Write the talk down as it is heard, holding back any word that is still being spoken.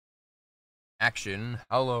Action.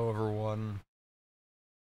 Hello, everyone.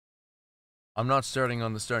 I'm not starting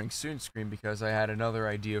on the starting soon screen because I had another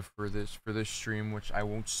idea for this stream, which I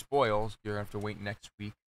won't spoil. So you're gonna have to wait next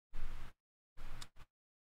week.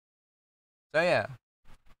 So yeah,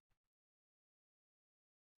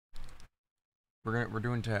 we're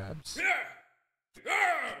doing tabs.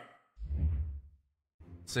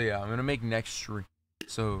 So yeah, I'm gonna make next stream.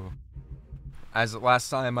 So as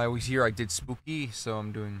last time I was here, I did spooky. So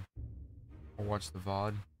I'll watch the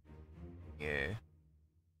VOD. Yeah.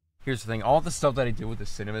 Here's the thing, all the stuff that I did with the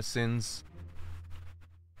CinemaSins,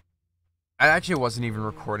 I actually wasn't even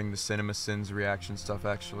recording the CinemaSins reaction stuff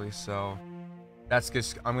actually, so that's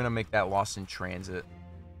just, I'm gonna make that Lost in Transit.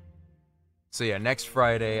 So yeah, next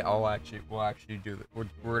Friday we'll actually do we're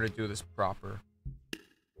gonna do this proper.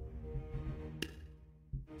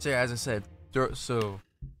 So yeah, as I said, so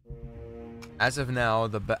as of now,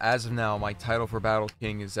 my title for Battle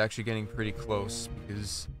King is actually getting pretty close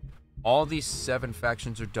because all these 7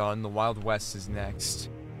 factions are done. The Wild West is next.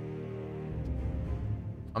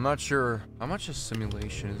 I'm not sure how much of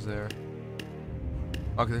simulation is there.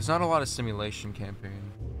 Okay, there's not a lot of simulation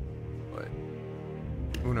campaign, but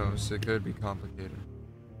who knows? It could be complicated.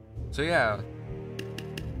 So yeah,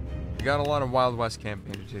 we got a lot of Wild West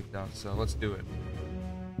campaign to take down. So let's do it.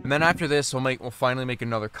 And then after this, we'll finally make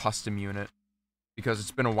another custom unit because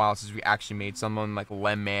it's been a while since we actually made someone like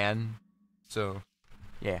Lemman. So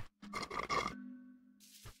yeah.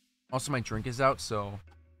 Also, my drink is out, so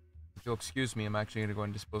if you'll excuse me, I'm actually gonna go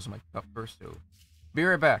and dispose of my cup first. So be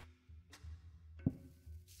right back.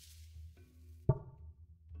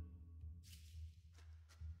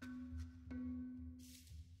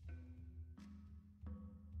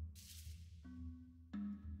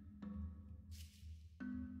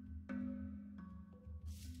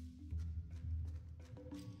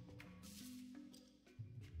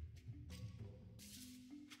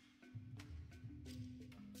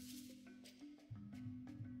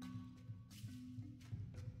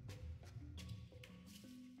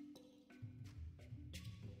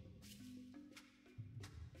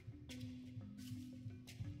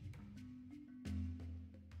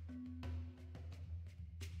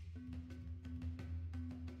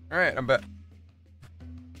 Alright, I'm back.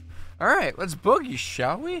 Alright, let's boogie,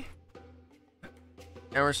 shall we?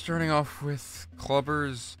 And we're starting off with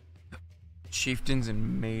clubbers, chieftains,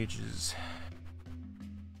 and mages.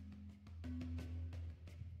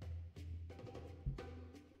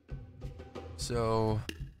 So,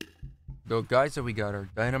 the guys that we got are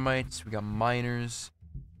dynamites, we got miners,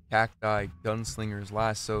 cacti, gunslingers,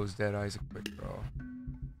 lassos, deadeyes, and quick draw.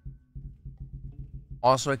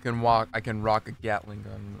 Also, I can rock a Gatling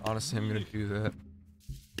gun. Honestly, I'm gonna do that.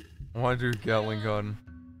 I wanna do a Gatling gun.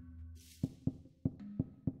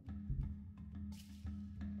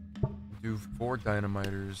 Do 4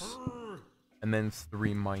 dynamiters. And then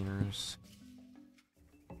 3 miners.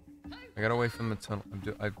 I gotta wait from the tunnel.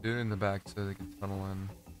 I do it in the back so they can tunnel in.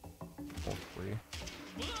 Hopefully.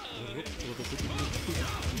 You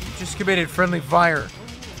just committed friendly fire.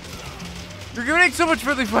 You're committing so much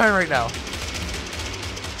friendly fire right now.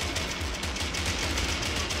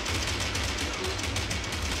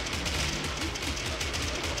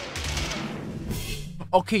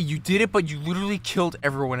 Okay, you did it, but you literally killed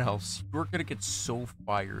everyone else. You're gonna get so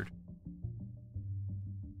fired.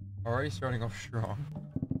 Already starting off strong.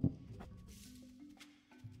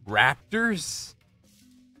 Raptors?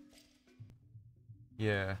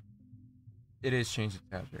 Yeah. It is changed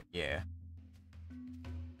the tabs, yeah.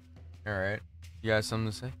 Alright. You got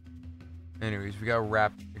something to say? Anyways, we got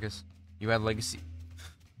Raptor. I guess you had Legacy.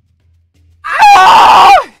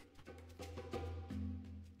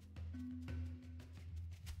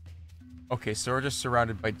 Okay, so we're just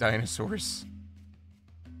surrounded by dinosaurs.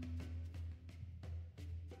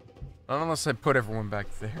 Not unless I put everyone back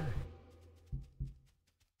there.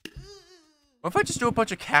 What if I just do a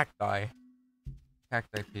bunch of cacti?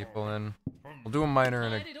 Cacti people, and we'll do a miner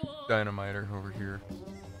and a dynamiter over here.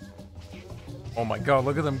 Oh my god,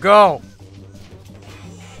 look at them go!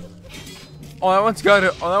 Oh, that one's got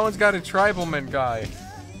a tribalman guy.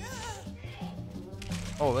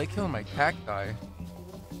 Oh, they killed my cacti.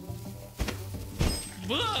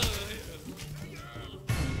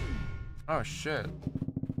 Oh shit.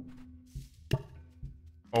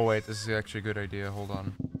 Oh wait, this is actually a good idea. Hold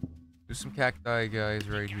on. Do some cacti guys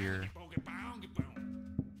right here.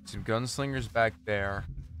 Some gunslingers back there.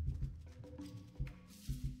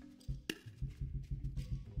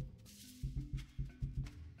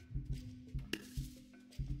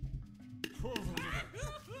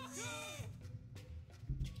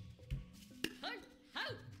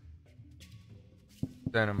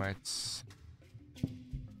 Dynamites.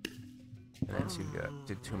 And then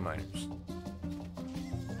did 2 miners.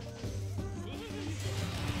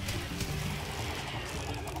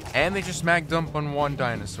 And they just mag dump on 1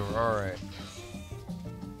 dinosaur. Alright.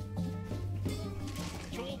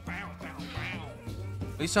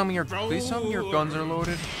 Please tell me your guns are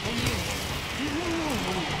loaded.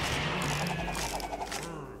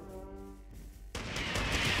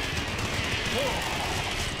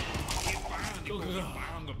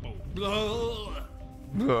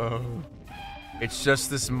 It's just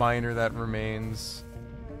this miner that remains.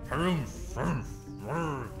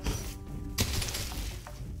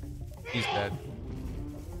 He's dead.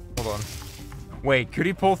 Hold on. Wait, could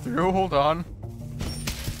he pull through? Hold on.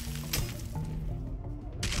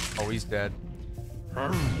 Oh, he's dead.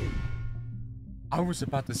 I was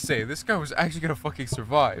about to say, this guy was actually gonna fucking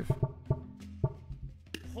survive.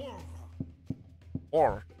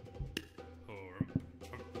 Or.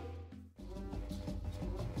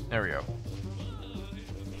 There we go.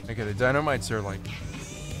 Okay, the dynamites are like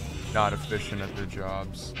not efficient at their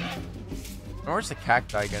jobs. Where's the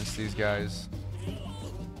cacti against these guys?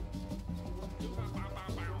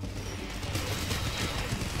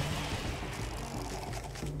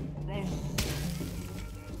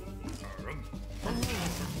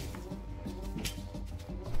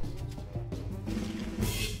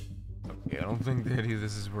 Okay, I don't think that any of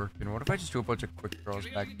this is working. What if I just do a bunch of quick draws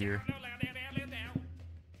back here?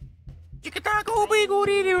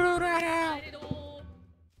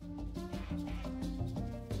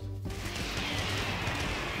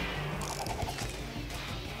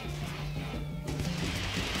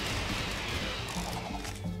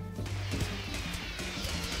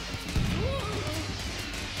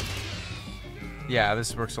 Yeah,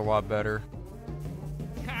 this works a lot better.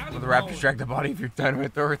 Will the raptors drag the body of your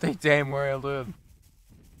dynamite thrower? They damn where I live.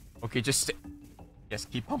 Okay, just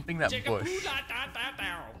keep pumping that bush.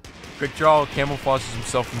 Quick draw camouflages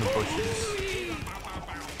himself in the bushes.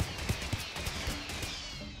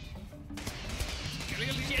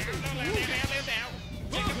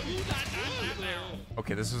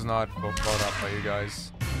 Okay, this is not well thought out by you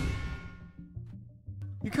guys.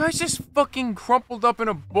 You guys just fucking crumpled up in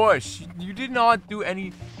a bush. You did not do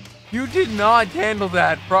any... You did not handle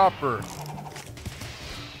that proper.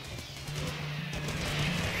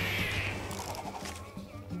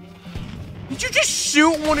 Did you just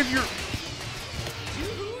shoot one of your...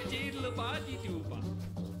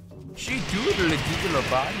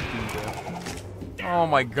 Oh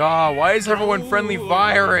my god, why is everyone friendly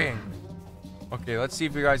firing? Okay, let's see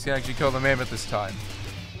if you guys can actually kill the mammoth this time.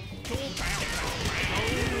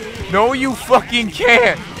 No, you fucking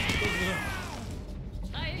can't!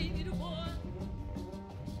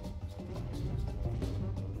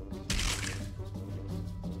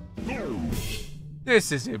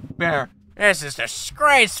 This is embarrassing. This is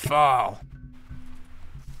disgraceful!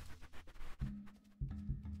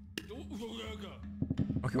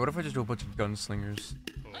 Okay, what if I just do a bunch of gunslingers?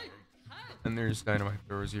 And there's dynamite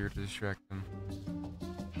throwers here to distract them.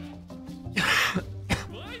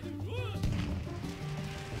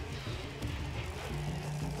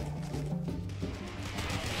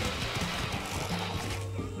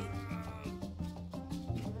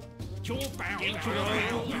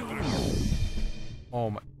 Oh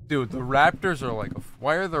my... Dude, the raptors are like...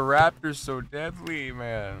 Why are the raptors so deadly,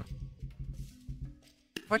 man?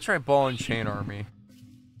 If I try ball and chain army...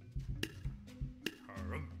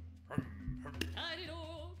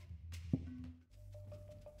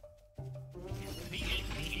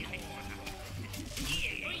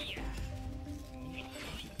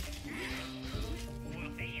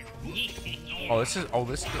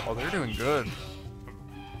 Oh, they're doing good.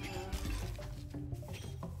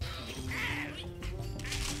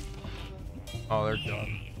 Oh, they're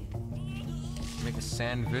done. Make a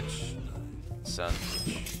sandwich.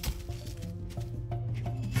 Sandwich.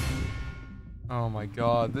 Oh my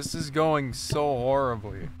god, this is going so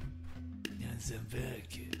horribly.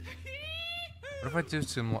 What if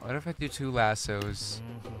I do 2 lassos?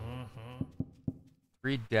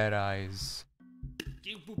 3 dead eyes.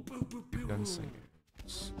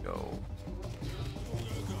 Gunslingers. Go.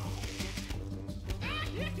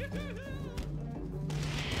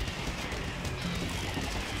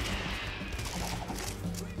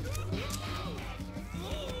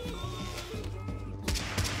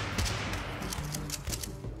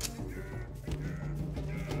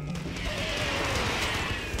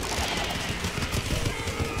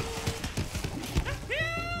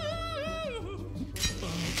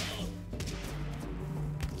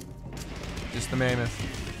 The mammoth.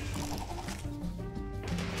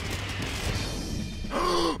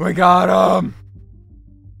 We got him!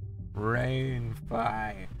 Rain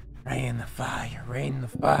fire. Rain the fire, rain the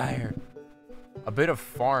fire. A bit of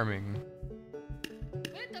farming.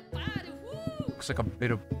 Looks like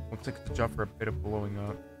it's a job for a bit of blowing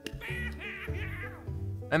up.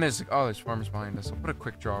 And there's farmers behind us. I'll put a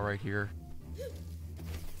quick draw right here.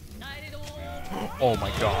 Oh my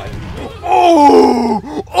god.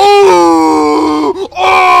 Oh! Oh!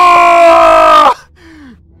 Oh!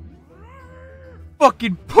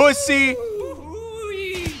 Fucking pussy!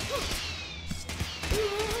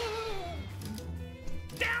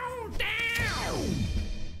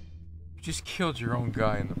 You just killed your own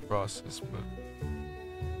guy in the process, but...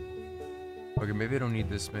 Okay, maybe I don't need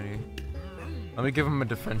this many. Let me give him a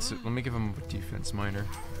defense miner.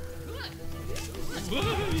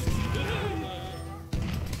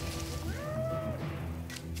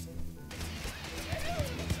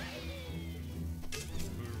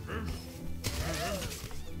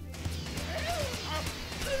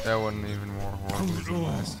 That wasn't even more horrible than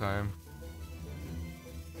last time.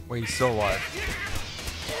 Wait, he's still alive.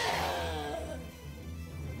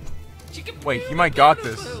 Wait, he might got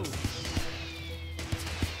this.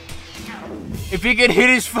 If he can hit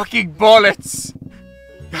his fucking bullets!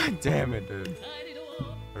 God damn it, dude.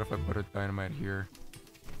 What if I put a dynamite here?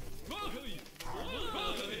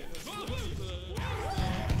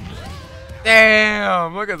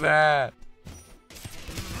 Damn! Look at that!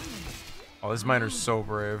 Oh, this miner's so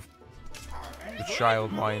brave. The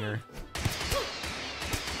child miner.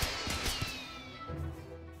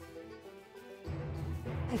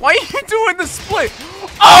 Why are you doing the split?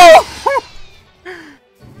 Oh!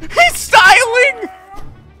 He's styling!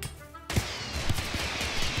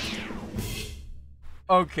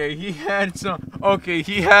 Okay, he had some... Okay,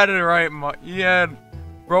 he had it right. He had...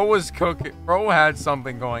 Bro was cooking. Bro had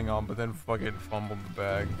something going on, but then fucking fumbled the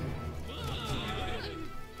bag.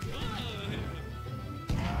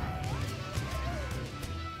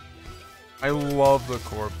 I love the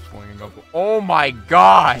corpse swinging up. Oh my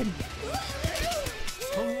god!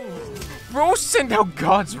 Bro sent out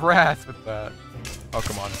God's wrath with that. Oh,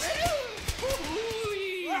 come on.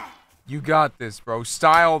 You got this, bro.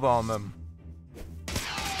 Styled on them.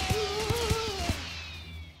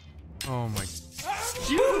 Oh my.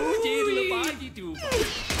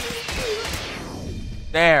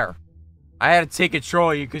 There. I had to take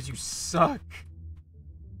control of you because you suck.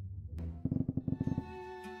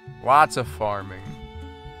 Lots of farming.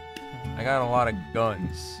 I got a lot of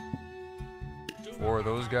guns. 4 of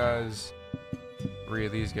those guys. 3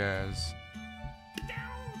 of these guys.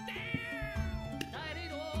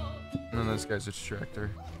 And then this guy's a distractor.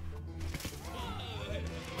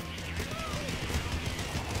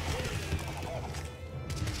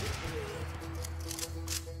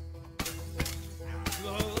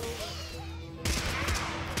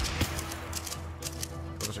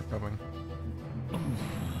 Those are coming.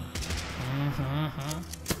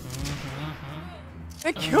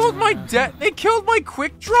 They killed my They killed my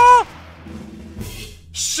quick draw?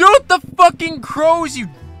 Shoot the fucking crows, you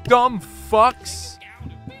dumb fucks!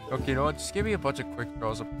 Okay, you know what? Just give me a bunch of quick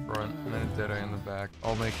draws up front and then a dead eye in the back.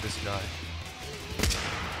 I'll make this guy.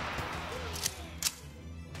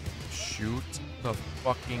 Shoot the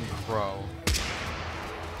fucking crow.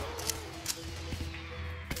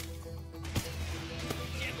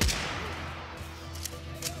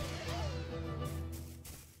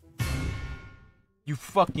 You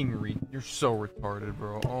fucking you're so retarded,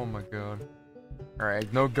 bro. Oh my god.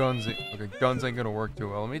 Alright, no guns. Okay, guns ain't gonna work too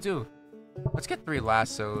well. Let me do. Let's get 3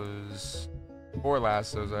 lassos. 4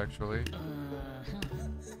 lassos, actually.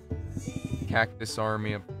 Cactus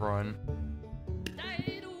army up front.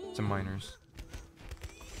 Some miners.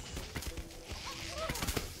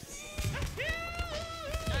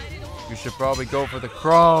 You should probably go for the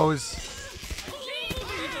crows.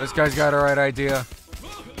 This guy's got a right idea.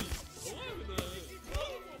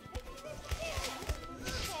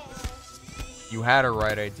 You had a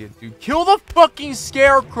right idea, dude. Kill the fucking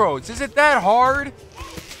scarecrows! Is it that hard?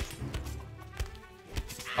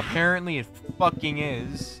 Apparently it fucking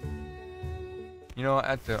is. You know,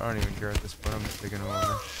 I don't even care at this point. I'm just taking him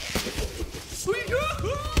over.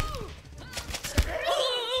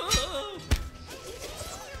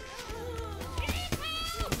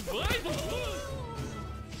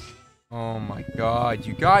 Oh my god,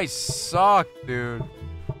 you guys suck, dude.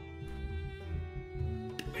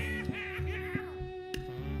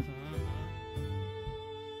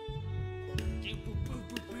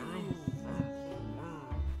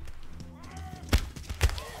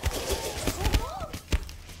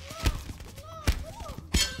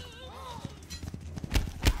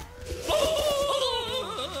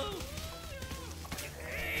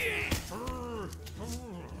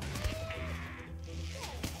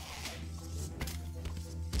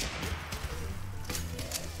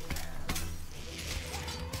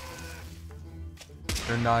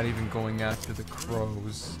 They're not even going after the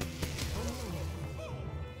crows.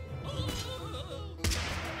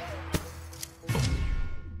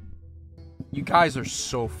 You guys are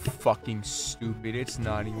so fucking stupid. It's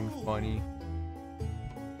not even funny.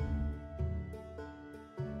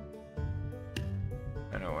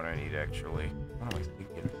 I know what I need actually. What am I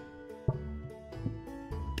thinking?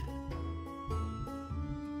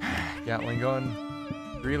 Gatling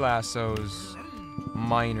gun, 3 lassos,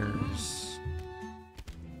 miners.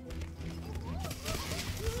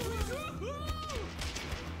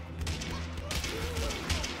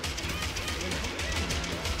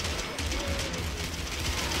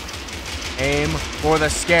 Aim for the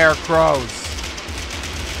scarecrows.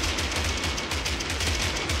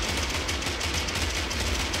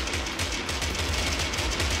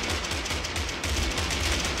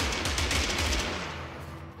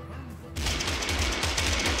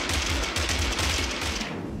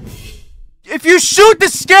 If you shoot the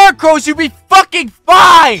scarecrows, you'll be fucking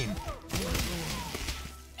fine!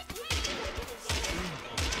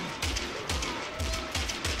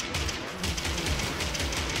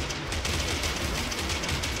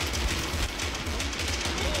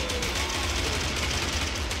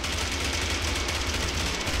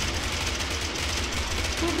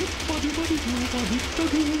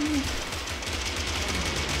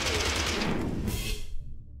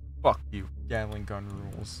 Fuck you, Gatling gun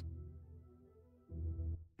rules.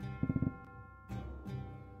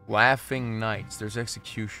 Laughing Knights, there's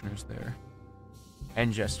executioners there.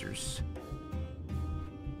 And jesters.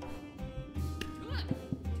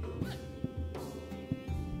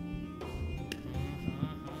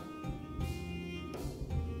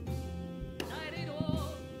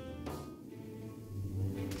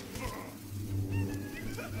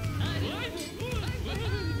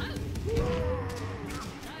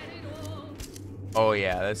 Oh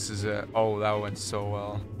yeah, this is a... Oh, that went so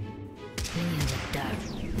well.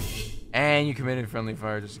 And you committed friendly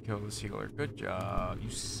fire just to kill this healer. Good job. You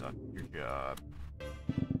suck at your job.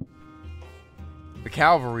 The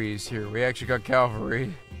cavalry is here. We actually got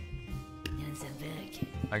cavalry.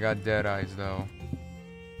 I got dead eyes though.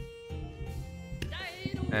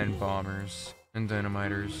 And bombers. And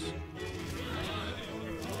dynamiters.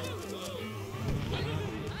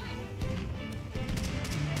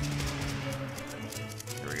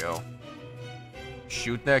 Here we go.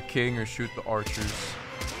 Shoot that king or shoot the archers.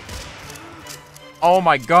 Oh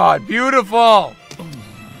my god, beautiful!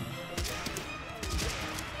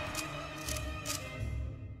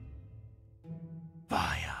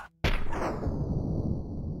 Fire.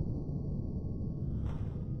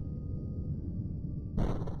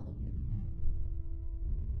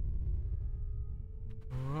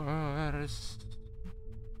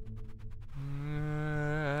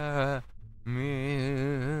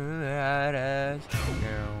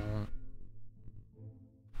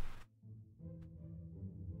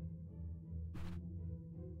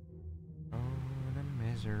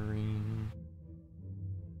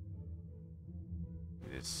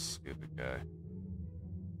 This stupid guy.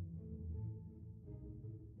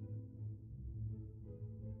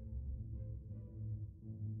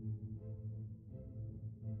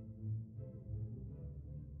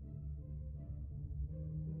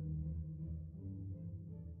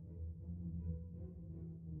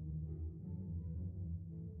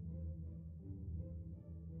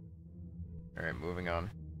 Alright, moving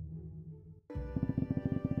on.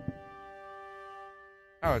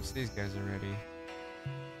 Oh, it's these guys already.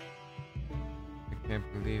 I can't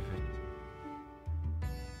believe it.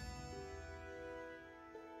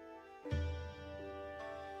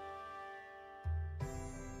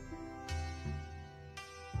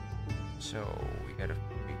 So, we gotta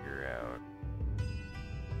figure out.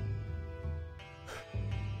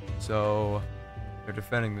 So, they're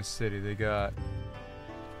defending the city. They got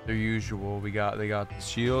their usual. They got the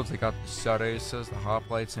shields, they got the Saresas, the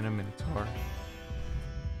hoplites, and a Minotaur.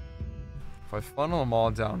 If I funnel them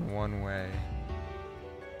all down one way.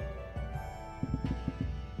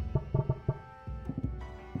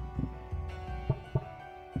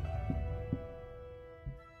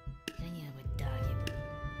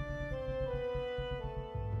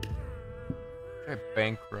 Try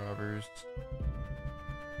bank robbers.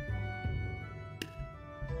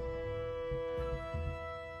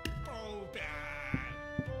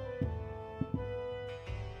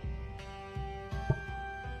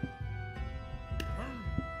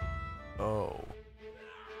 Oh.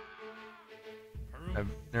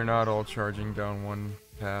 They're not all charging down one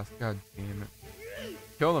path. God damn it.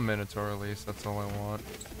 Kill the Minotaur at least, that's all I want.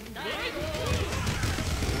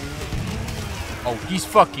 Oh, he's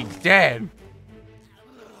fucking dead!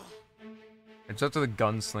 It's up to the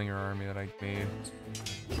gunslinger army that I made.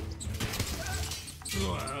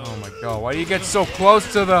 Oh my god, why do you get so close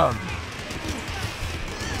to them?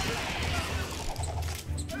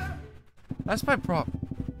 That's my problem.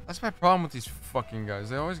 That's my problem with these fucking guys.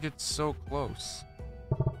 They always get so close.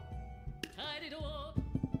 Let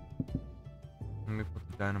me put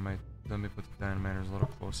the dynamite. Let me put the dynamiters a little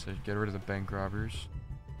closer. Get rid of the bank robbers.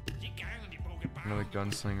 Another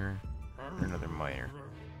gunslinger. Or another miner.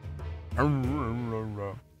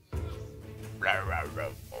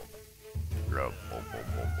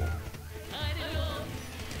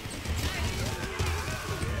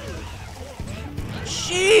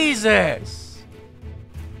 Jesus!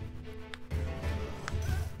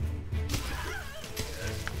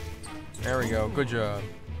 There we go. Good job.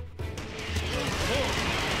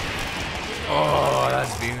 Oh,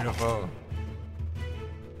 that's beautiful.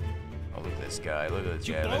 Oh, look at this guy. Look at this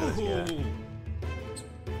guy. Look at this guy.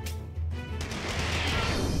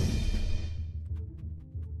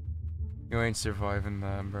 You ain't surviving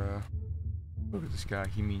that, bro. Look at this guy.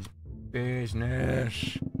 He means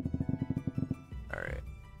business. Alright.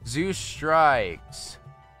 Zeus strikes.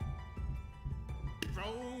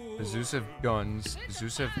 The Zeus have guns.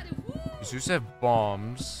 The Zeus have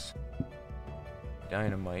bombs.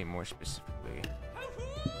 Dynamite, more specifically.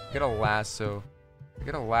 Get a lasso.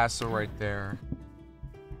 Get a lasso right there.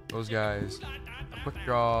 Those guys. Quick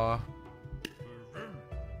draw.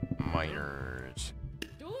 Miners.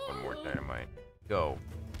 One more dynamite. Go.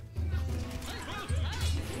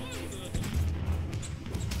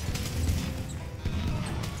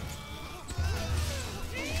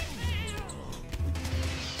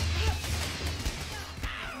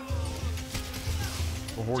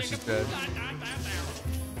 The horse is dead.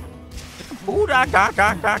 Ooh, da da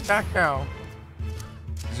da da da da.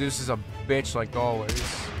 Zeus is a bitch like always.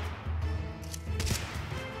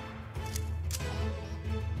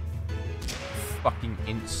 Fucking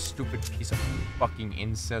stupid piece of fucking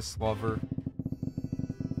incest lover.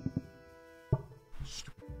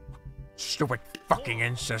 Stupid fucking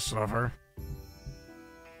incest lover.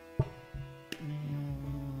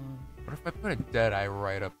 What if I put a Deadeye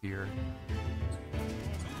right up here?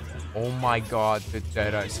 Oh my god, the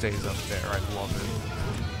Deadeye stays up there. I love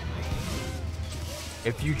it.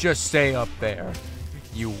 If you just stay up there,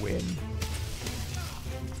 you win.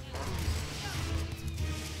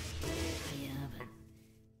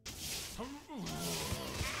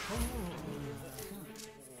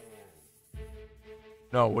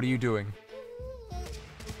 No, what are you doing?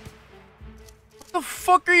 What the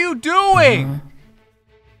fuck are you doing?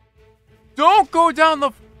 Don't go down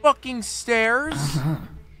the fucking stairs.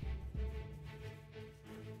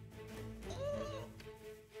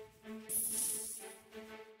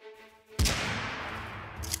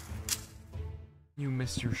 You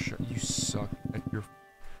missed your shot. You suck at your...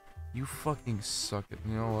 You fucking suck at...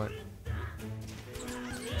 You know what?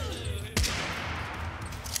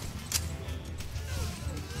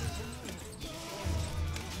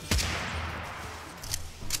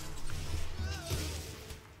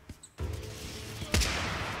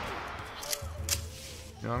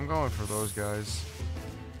 No, I'm going for those guys.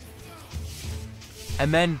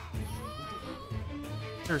 And then...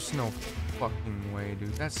 There's no fucking way,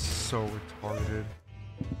 dude. That's so retarded.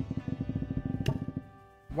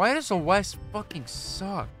 Why does the West fucking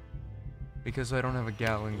suck? Because I don't have a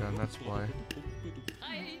Gatling gun, that's why.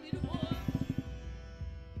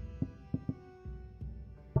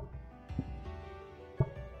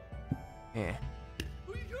 Eh.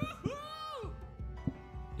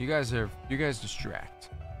 You guys distract.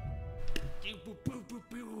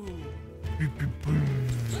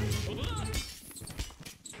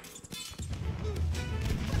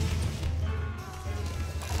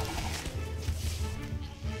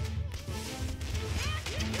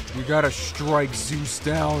 You gotta strike Zeus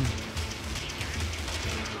down.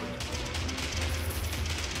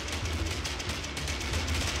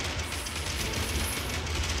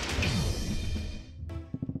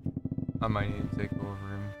 I might need to take over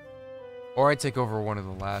him. Or I take over one of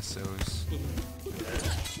the lassos.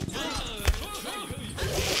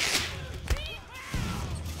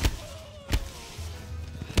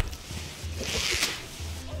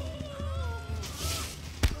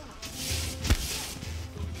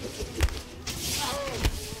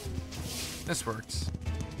 This works.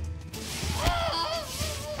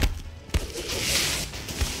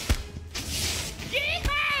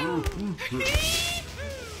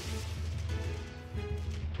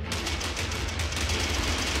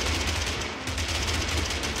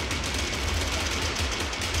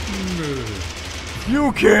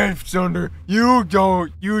 You can't, Thunder. You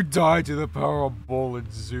don't. You die to the power of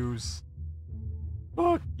bullet, Zeus.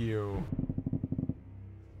 Fuck you.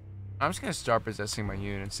 I'm just gonna start possessing my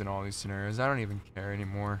units in all these scenarios. I don't even care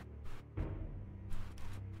anymore.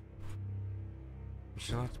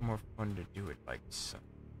 It's a lot more fun to do it like so.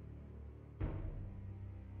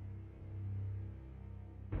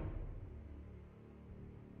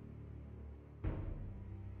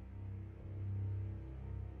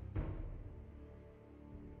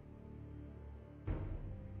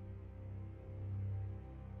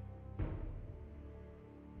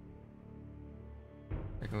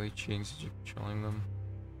 Technically cheating since you're controlling them.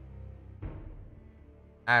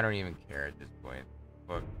 I don't even care at this point.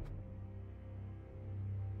 Fuck.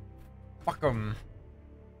 Fuck them.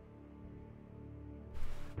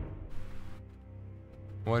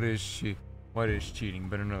 What is cheating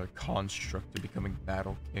but another construct to becoming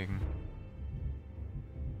Battle King?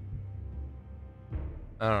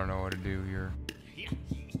 I don't know what to do here.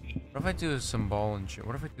 What if I do some balls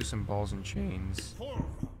and chains?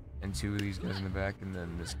 And two of these guys in the back, and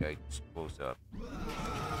then this guy just blows up.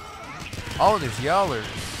 Oh, there's yellers.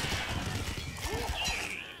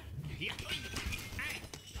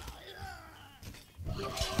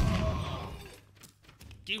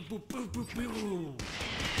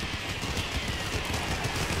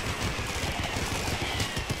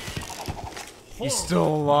 He's still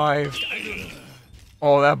alive.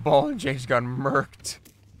 Oh, that ball and chain got murked.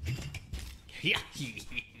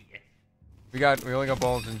 We only got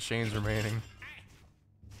balls and chains remaining.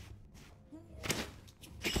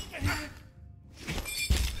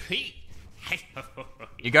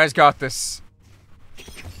 You guys got this.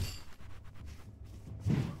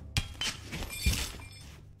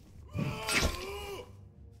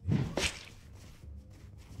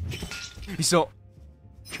 He's still...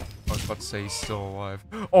 I was about to say he's still alive.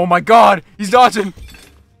 Oh my god! He's dodging!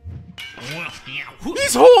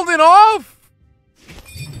 He's holding off!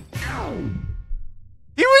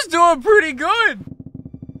 He was doing pretty good!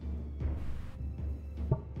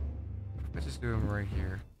 Let's just do him right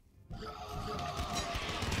here.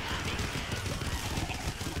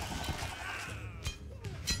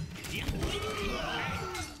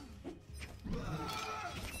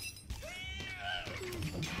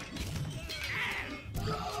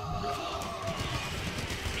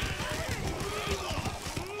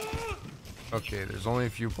 Okay, there's only a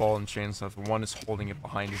few ball and chains left. One is holding it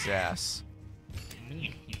behind his ass.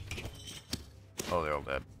 Oh, they're all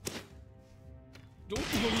dead.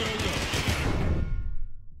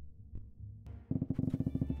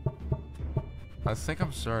 I think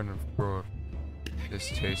I'm starting to grow this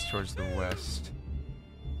taste towards the west.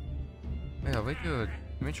 Yeah, let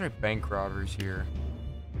me try bank robbers here.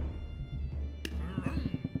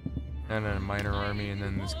 And then a minor army, and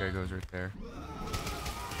then this guy goes right there.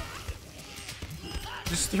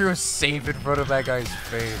 Just threw a safe in front of that guy's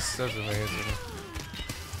face. That's amazing.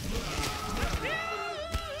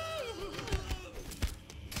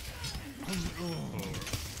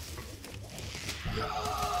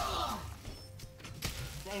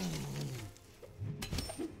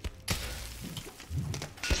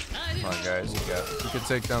 Come on, guys, you can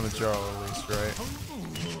take down the Jarl at least, right?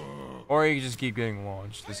 Or you can just keep getting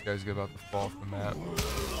launched. This guy's about to fall off the map.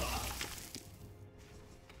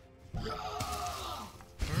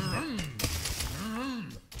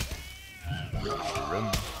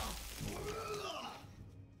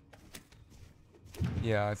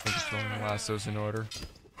 Yeah, I think it's throwing lassos in order.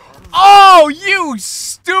 Oh, you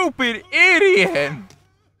stupid idiot!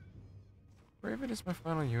 Raven is my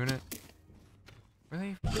final unit.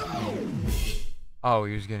 Really? Oh,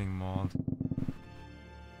 he was getting mauled.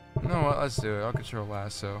 You know what? Let's do it. I'll control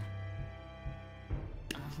lasso.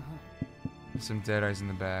 Some dead eyes in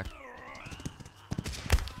the back.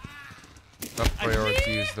 Top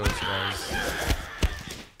priority is those guys.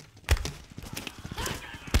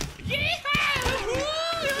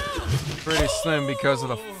 Pretty slim because of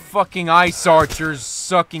the fucking ice archers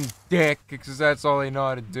sucking dick, because that's all they know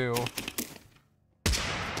how to do.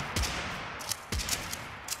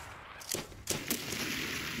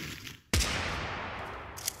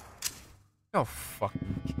 Go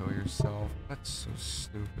fucking kill yourself. That's so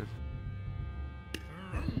stupid.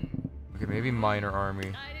 Okay, maybe minor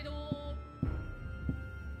army.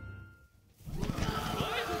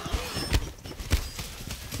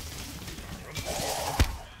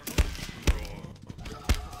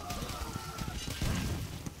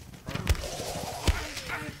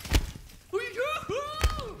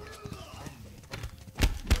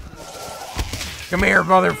 Come here,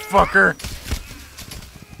 motherfucker!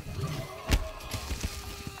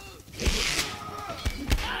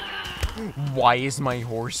 Why is my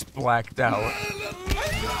horse blacked out?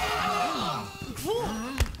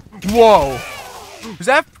 Whoa! Was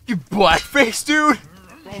that fucking blackface, dude?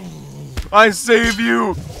 I save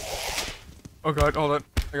you! Oh god, hold on.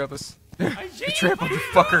 I got this. You trampled, you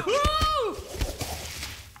fucker.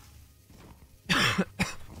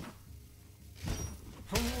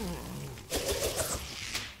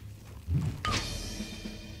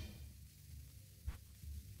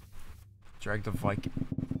 Drag the Viking.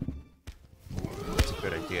 That's a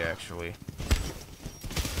good idea, actually.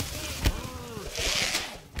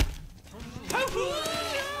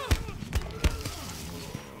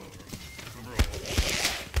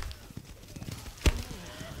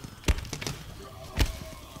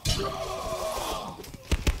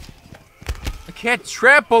 I can't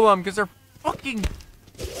trample them because they're fucking.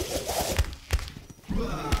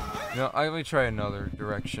 No, let me try another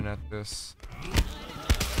direction at this.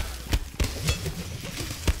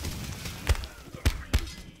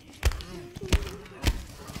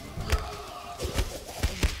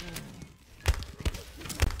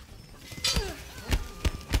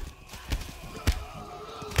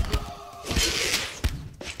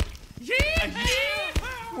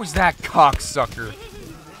 Who was that cocksucker?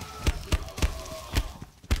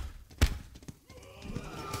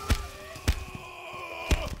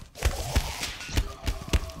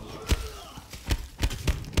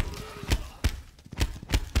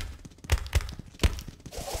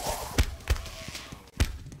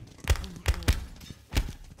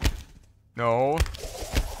 No.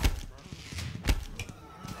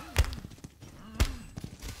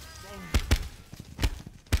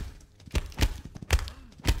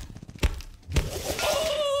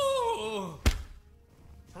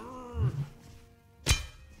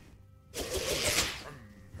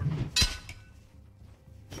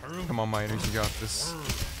 Come on, miners, you got this.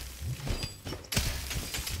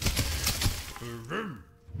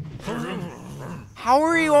 How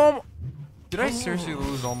are you all? Did I seriously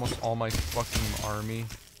lose almost all my fucking army?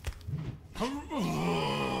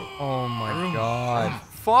 Oh my god.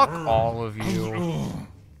 Fuck all of you.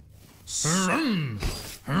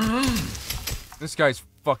 This guy's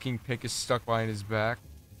fucking pick is stuck behind his back.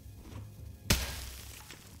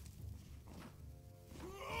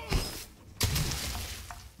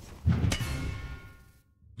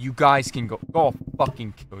 You guys can go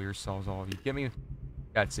fucking kill yourselves, all of you. Give me,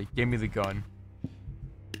 God's sake, give me the gun.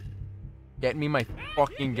 Get me my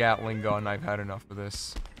fucking Gatling gun. I've had enough of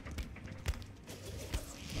this.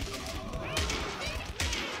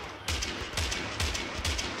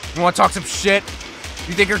 You wanna talk some shit?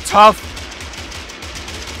 You think you're tough?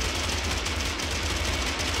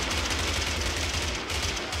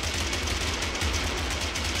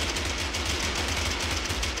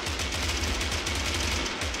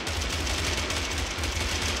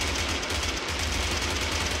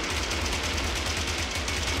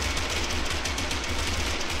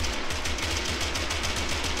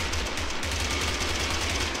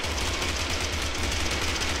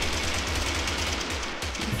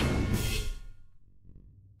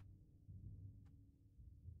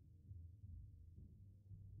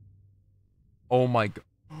 Oh my god.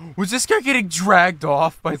 Was this guy getting dragged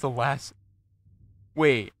off by the last...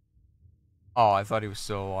 Wait. Oh, I thought he was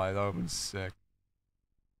still alive. That would've been sick.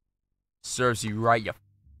 Serves you right, you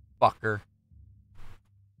fucker.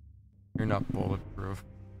 You're not bulletproof.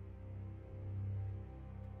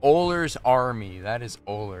 Oler's army. That is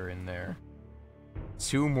Oler in there.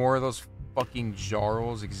 2 more of those fucking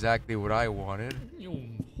Jarls. Exactly what I wanted.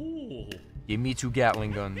 Give me 2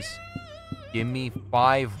 Gatling guns. Give me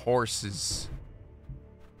 5 horses.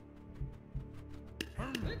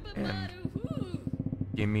 And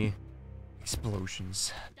give me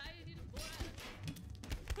explosions.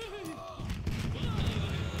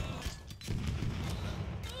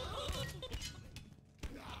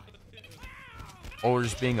 Or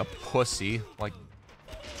just being a pussy, like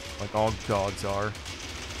all gods are.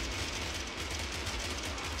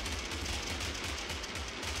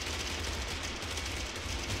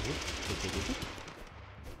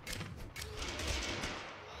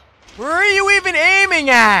 Where are you even aiming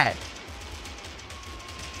at?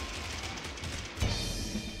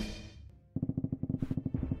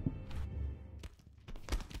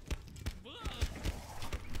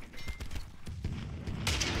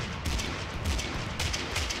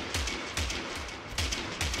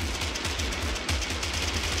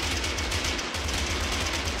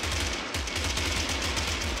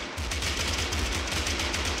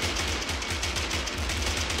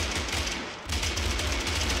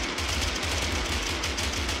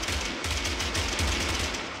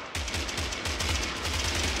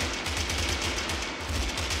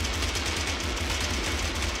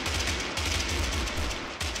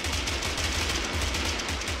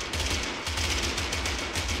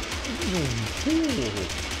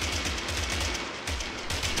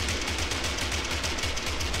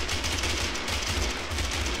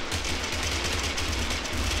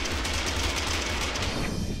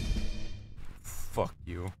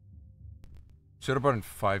 Should have brought in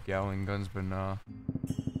 5-gallon guns, but nah.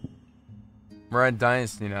 We're at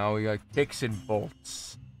Dynasty now. We got kicks and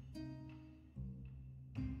bolts.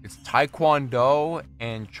 It's Taekwondo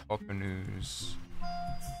and Choconews.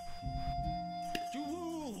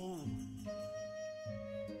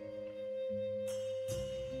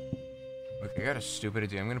 Okay, I got a stupid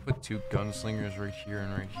idea. I'm gonna put 2 gunslingers right here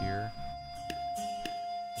and right here.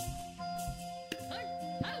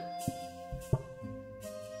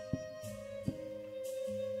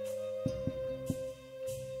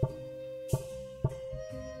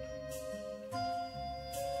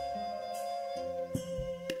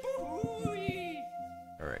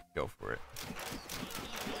 Alright, go for it.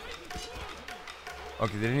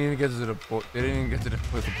 Okay, they didn't even get to the they didn't even get to the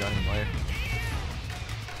put the dynamite.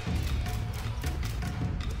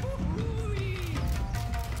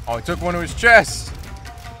 Oh, he took one to his chest!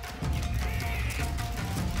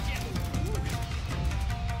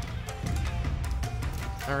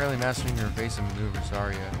 Not really mastering your evasive maneuvers,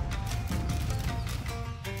 are you?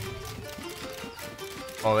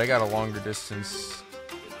 Oh, they got a longer distance.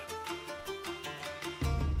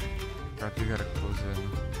 Crap, you gotta close in.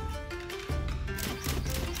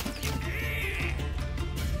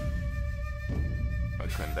 Why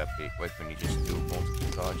couldn't that be? Why couldn't you just do multiple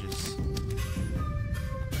dodges?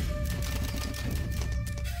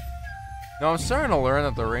 No, I'm starting to learn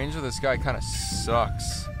that the range of this guy kind of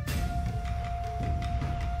sucks.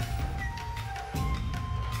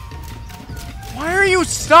 Why are you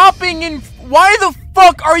stopping in? Why the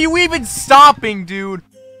fuck are you even stopping, dude?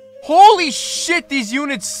 Holy shit, these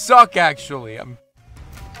units suck, actually.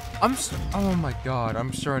 Oh my god,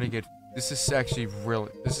 I'm starting to get, this is actually really,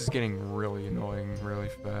 this is getting really annoying really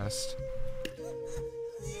fast.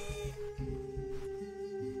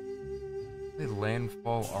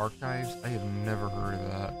 Landfall Archives? I have never heard of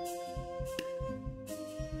that.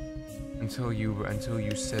 Until you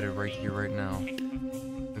said it right here, right now.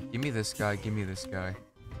 Give me this guy, give me this guy.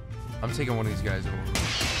 I'm taking one of these guys over.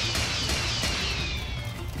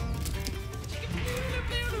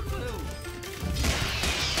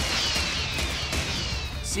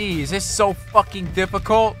 See, is this so fucking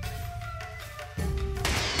difficult?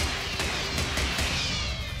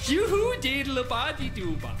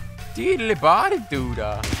 Diddly body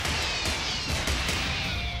doodah.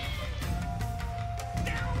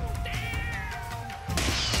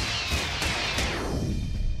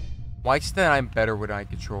 Why is that I'm better when I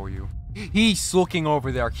control you? He's looking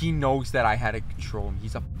over there. He knows that I had to control him.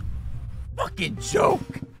 He's a fucking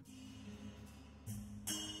joke.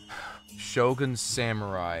 Shogun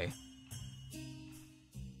Samurai.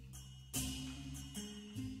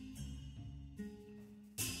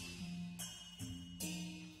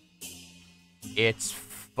 It's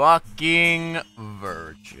fucking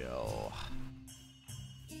Virgil.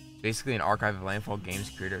 Basically an archive of Landfall Games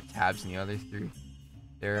creator tabs and the other 3.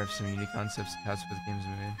 There are some unique concepts attached for the games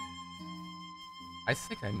made. I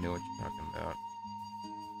think I know what you're talking about.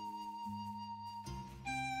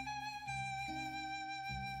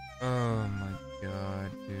 Oh my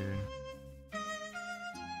god, dude.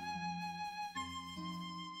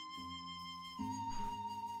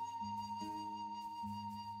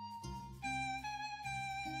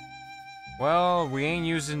 Well, we ain't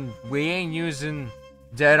using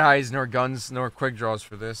dead eyes nor guns nor quick draws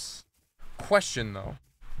for this. Question though.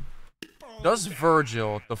 Does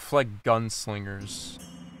Virgil deflect gunslingers?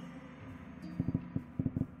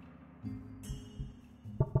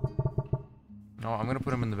 No, I'm gonna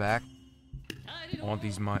put him in the back. I want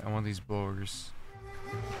these blowers.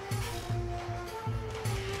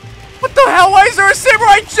 What the hell? Why is there a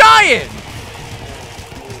samurai giant?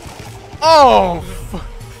 Oh,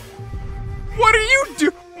 what are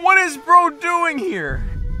you What is bro doing here?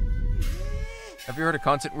 Have you heard of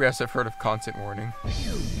content? Yes, I've heard of content warning.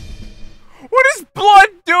 What is Blood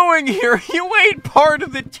doing here? You ain't part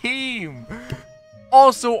of the team.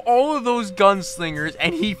 Also, all of those gunslingers,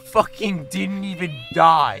 and he fucking didn't even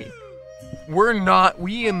die. We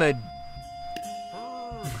in the...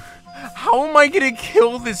 How am I gonna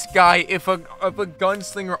kill this guy if a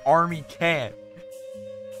gunslinger army can't?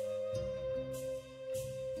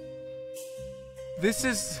 This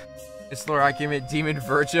is... It's the argument Demon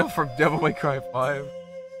Virgil from Devil May Cry 5.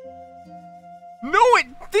 No,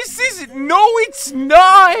 it's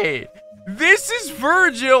not! This is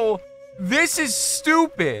Virgil! This is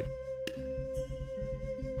stupid!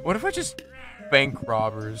 What if I just bank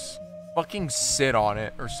robbers? Fucking sit on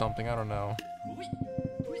it or something, I don't know.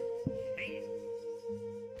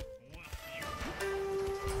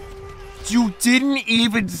 You didn't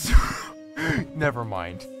even... Never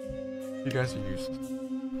mind. You guys are used.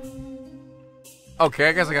 Okay,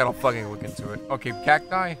 I guess I gotta fucking look into it. Okay,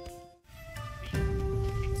 cacti.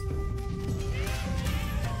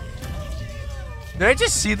 Did I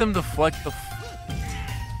just see them deflect the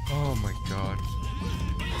oh my god.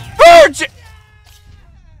 Virgin!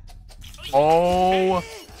 Oh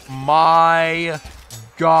my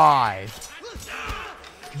god.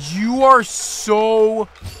 You are so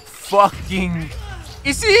fucking...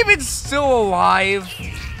 Is he even still alive?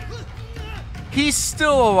 He's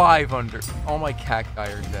still alive under... All my cacti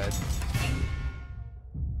are dead.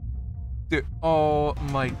 Dude, oh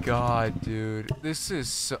my god, dude. This is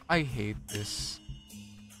so... I hate this.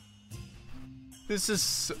 This is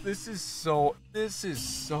so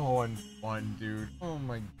unfun, dude. Oh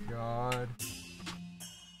my god.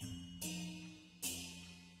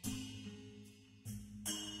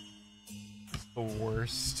 It's the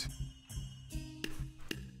worst.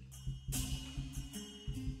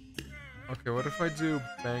 Okay, what if I do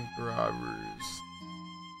bank robbers?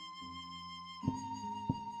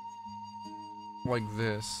 Like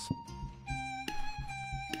this.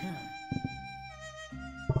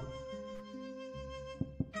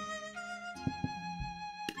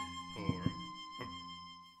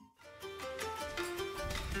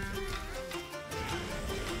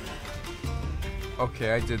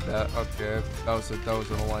 Okay, I did that. Okay, that was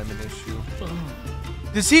an alignment issue.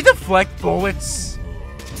 Does he deflect bullets?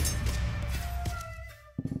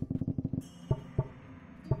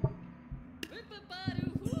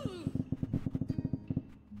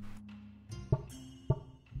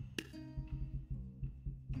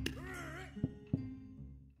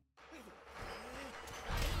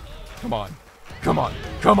 Come on. Come on.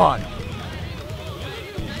 Come on.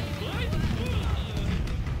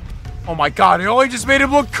 Oh my god, it only just made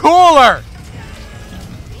him look cooler!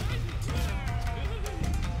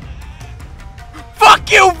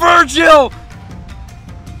 Fuck you, Virgil!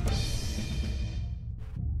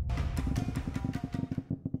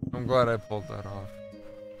 I'm glad I pulled that off.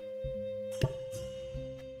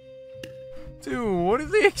 Dude, what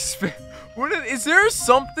did they expect? Is there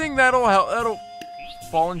something that'll help? That'll...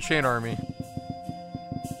 Fallen Chain Army.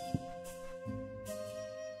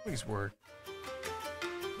 Please work.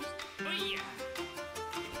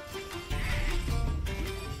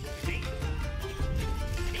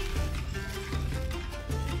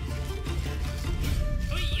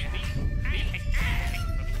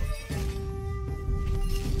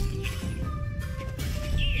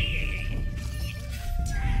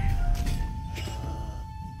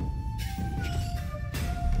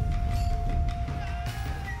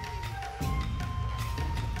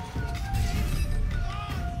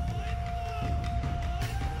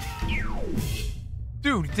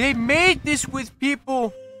 Dude, they made this with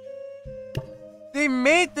people. They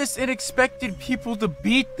made this and expected people to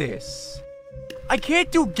beat this. I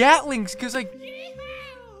can't do Gatlings because I... Okay,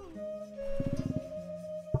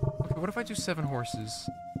 what if I do 7 horses?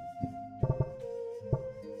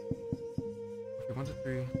 Okay, 1 to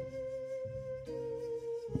 3.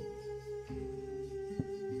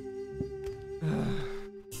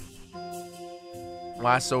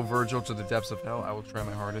 Lasso Virgil to the depths of hell. I will try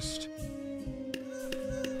my hardest.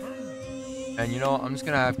 And you know, I'm just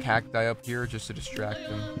gonna have cacti up here just to distract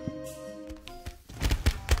him.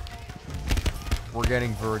 We're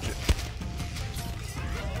getting Virgin.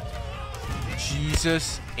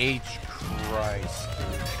 Jesus H. Christ, dude.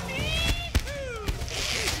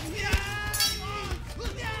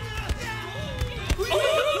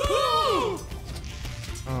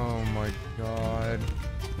 Oh my god.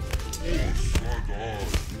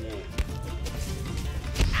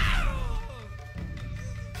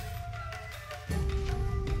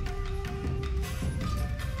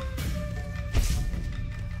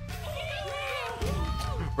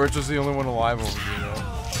 Virgil's the only one alive over here, though.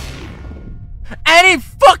 And he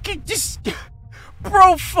fucking just...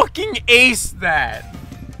 Bro fucking aced that!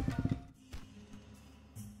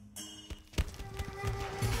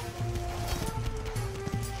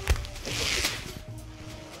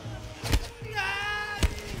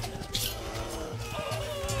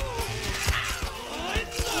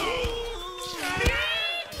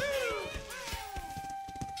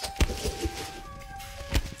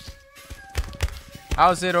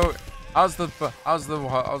 How's the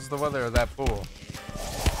weather of that pool?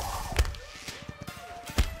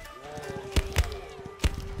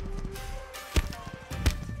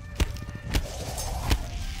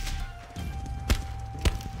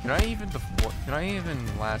 Can I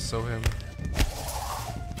even lasso him?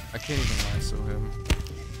 I can't even lasso him.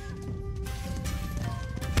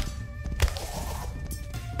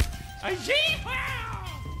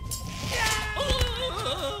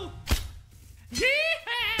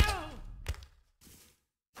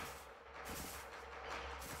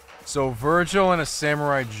 So Virgil and a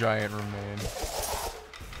samurai giant remain.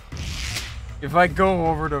 If I go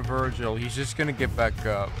over to Virgil, he's just gonna get back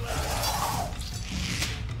up.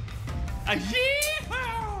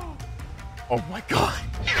 Oh my god.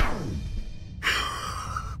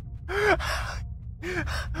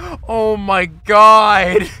 Oh my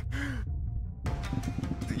god.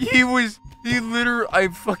 He literally, I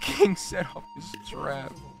fucking set up his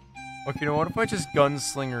trap. Okay, you know what if I just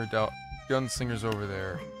gunslingers over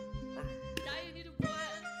there?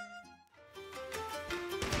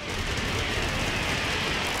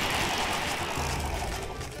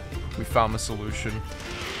 We found the solution.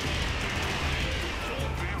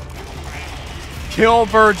 Kill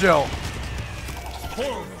Virgil!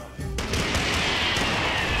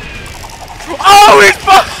 Oh, he's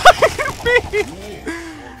behind me!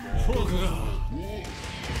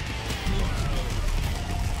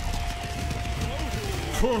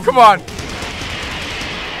 Come on!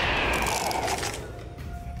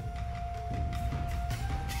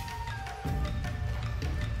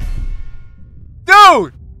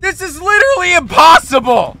 Dude! This is literally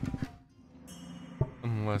impossible!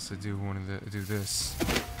 Unless I do want to do this.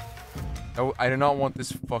 Oh, I do not want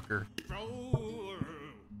this fucker.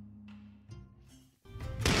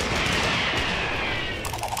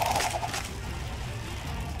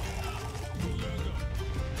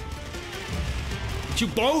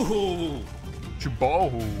 Chubahu!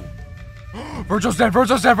 Chubahu! Virgil's dead!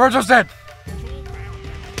 Virgil's dead! Virgil's dead!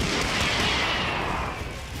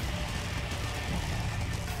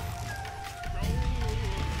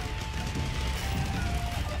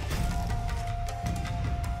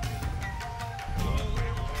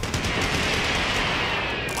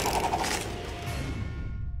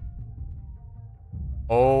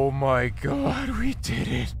 Oh my god, we did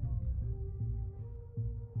it!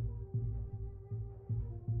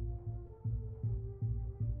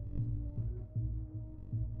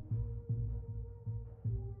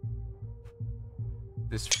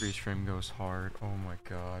 This freeze frame goes hard. Oh my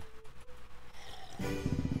god.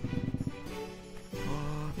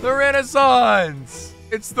 The Renaissance!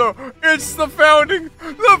 It's the founding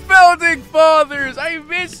fathers! I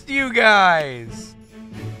missed you guys!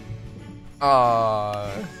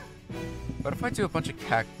 What if I do a bunch of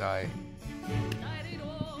cacti?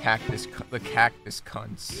 The cactus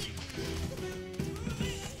cunts.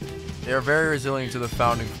 They are very resilient to the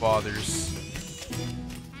founding fathers.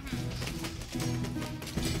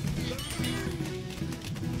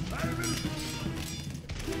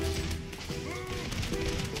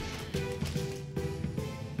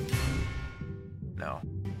 No.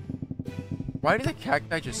 Why do the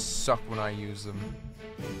cacti just suck when I use them?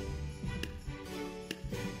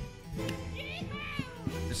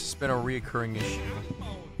 This has been a reoccurring issue.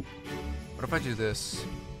 What if I do this?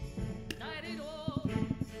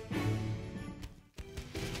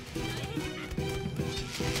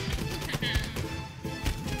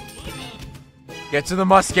 Get to the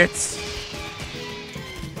muskets!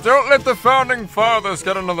 Don't let the founding fathers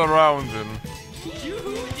get another round in.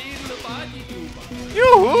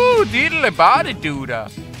 Yoo-hoo, diddly-body-doodah.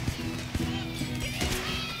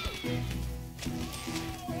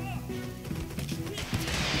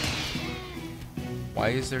 Why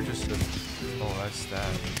is there just a... Oh, that's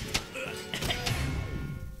that.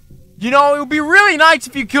 You know, it would be really nice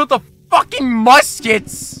if you killed the fucking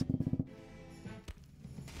muskets!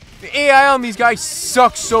 The AI on these guys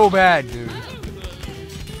sucks so bad, dude.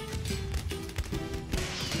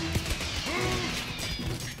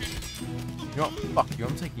 You know what? Fuck you,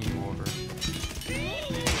 I'm taking you over.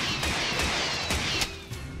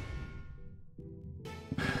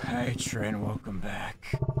 Hey, Trin, welcome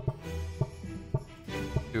back.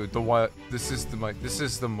 Dude, the what? This is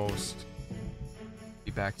the most.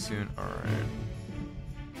 Be back soon. All right.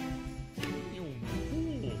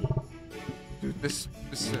 Dude, this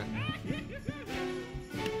is.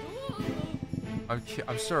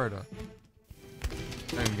 I'm sorry to.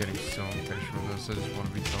 I'm getting so impatient with this. I just want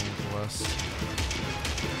to be done with the West.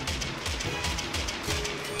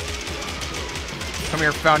 Come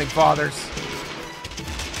here, founding fathers.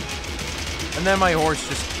 And then my horse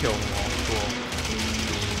just killed them all. Cool.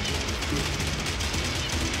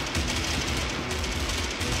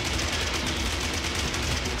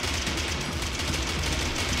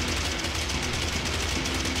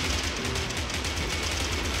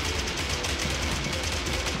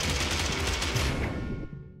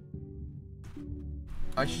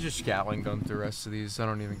 I should just Gatling gun the rest of these. I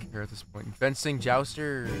don't even care at this point. Fencing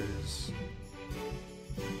jousters.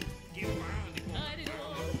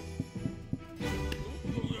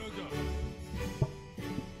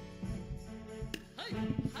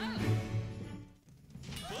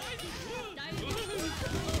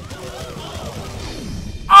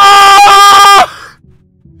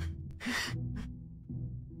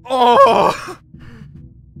 Oh!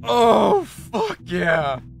 Oh, fuck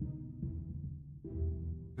yeah!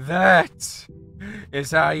 That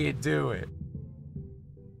is how you do it.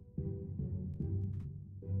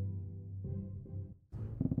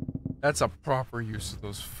 That's a proper use of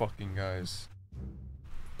those fucking guys.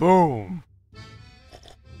 Boom!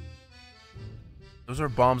 Those are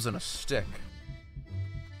bombs in a stick.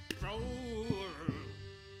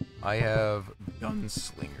 I have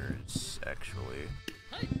gunslingers, actually.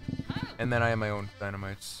 And then I have my own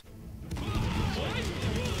dynamites.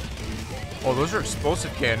 Oh, those are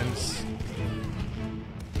explosive cannons.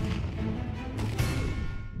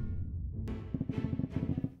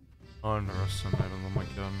 Underestimated them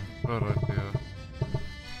again. Good idea.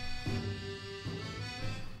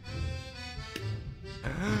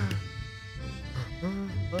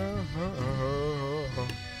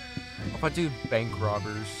 If I do bank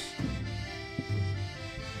robbers,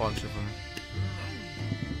 a bunch of them,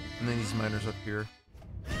 and then these miners up here.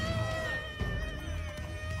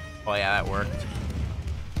 Oh yeah, that worked.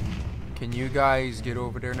 Can you guys get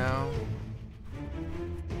over there now?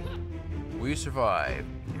 Will you survive?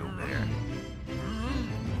 Get over there.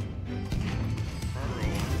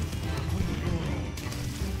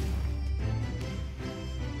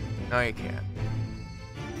 No, you can't.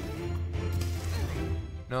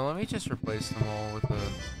 No, let me just replace them all with a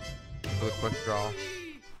quick draw.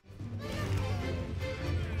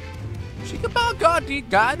 Shikaba gadi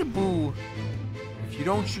gadaboo. If you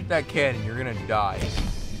don't shoot that cannon, you're gonna die.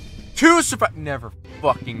 Two survive. Never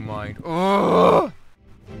fucking mind. Ugh.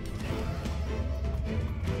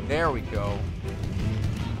 There we go.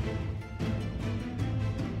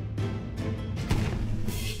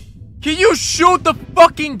 Can you shoot the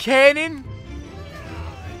fucking cannon?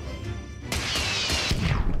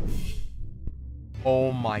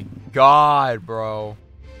 Oh my god, bro.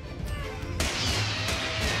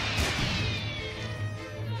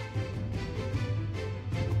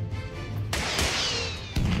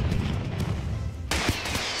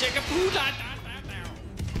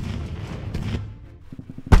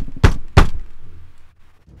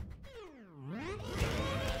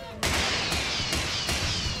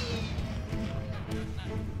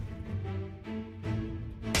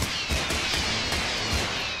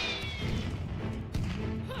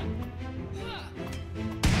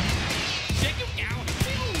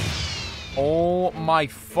 Oh my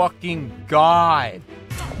fucking god.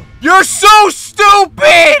 You're so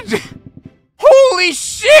stupid! Holy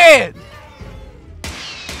shit!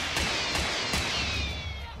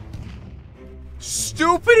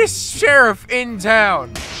 Stupidest sheriff in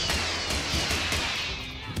town.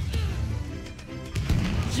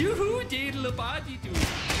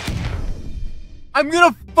 I'm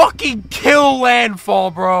gonna fucking kill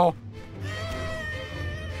Landfall, bro.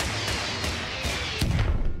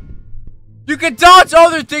 You can dodge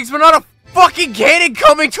other things, but not a fucking cannon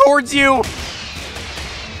coming towards you!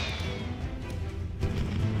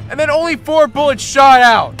 And then only 4 bullets shot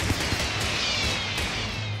out.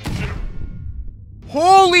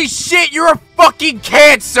 Holy shit, you're a fucking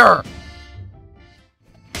cancer!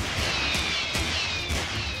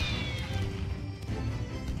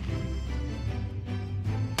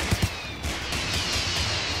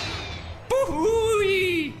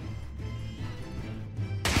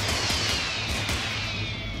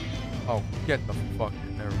 Oh, get the fuck.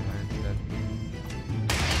 Never mind. Dead.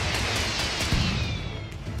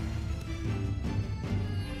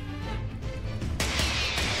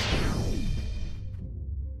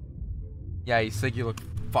 Yeah, you said you look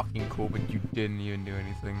fucking cool, but you didn't even do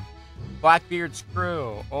anything. Blackbeard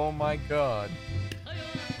screw. Oh my god.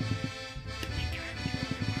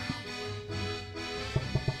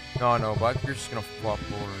 No, Blackbeard's just gonna flop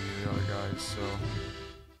over the other guys, so.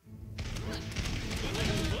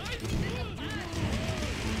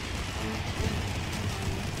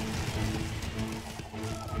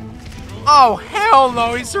 Oh, hell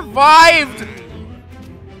no, he survived!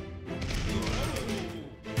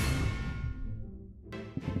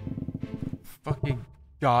 Fucking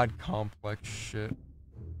god complex shit.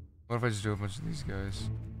 What if I just do a bunch of these guys?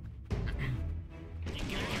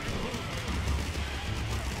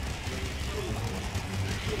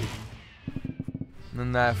 And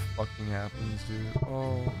then that fucking happens, dude.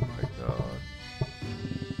 Oh my god.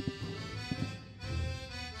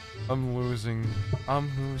 I'm losing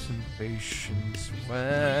patience.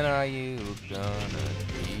 When are you gonna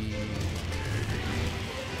be?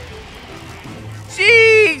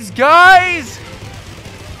 Jeez, guys!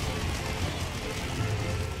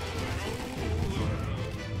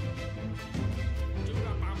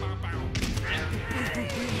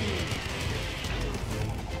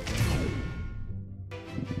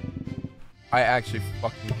 I actually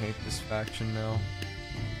fucking hate this faction now.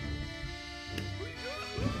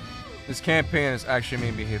 This campaign has actually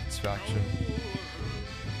made me hate this faction.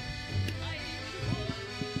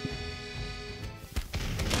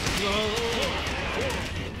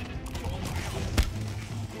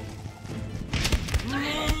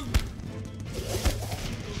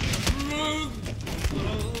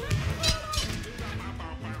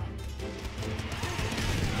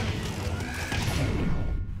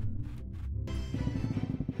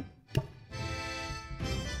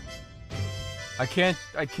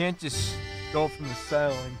 I can't just go from the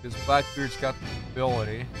sailing because Blackbeard's got the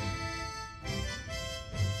ability.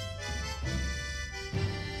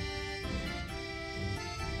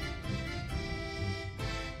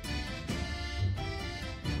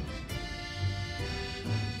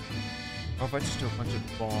 Oh, if I just do a bunch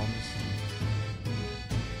of bombs.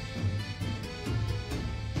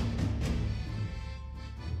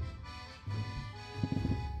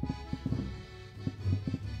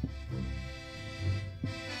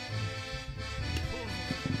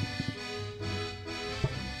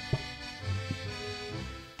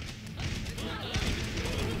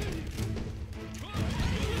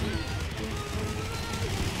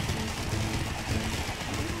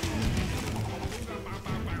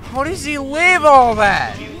 How does he live all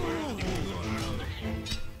that?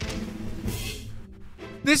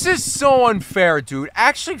 This is so unfair, dude.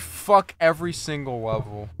 Actually, fuck every single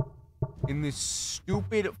level in this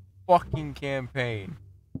stupid fucking campaign.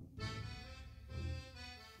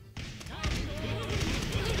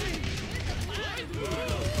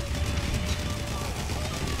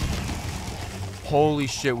 Holy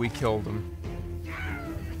shit, we killed him.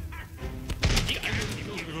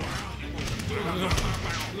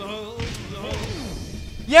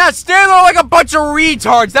 Yeah, stand there like a bunch of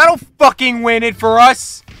retards. That'll fucking win it for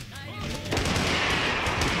us.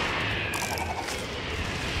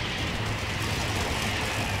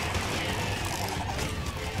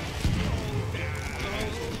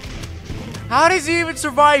 How does he even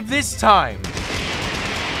survive this time?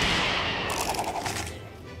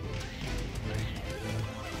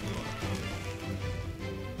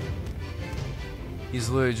 He's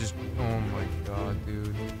literally just... Oh my god,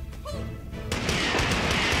 dude.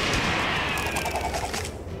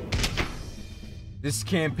 This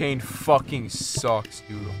campaign fucking sucks,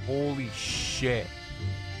 dude. Holy shit.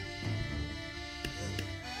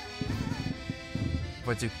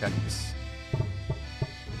 What's your cactus?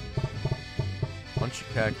 Bunch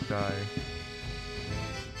of cacti.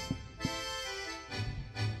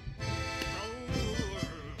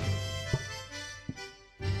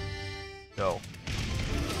 Go.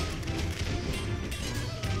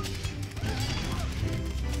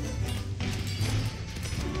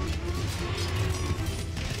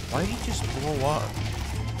 Why did he just blow up?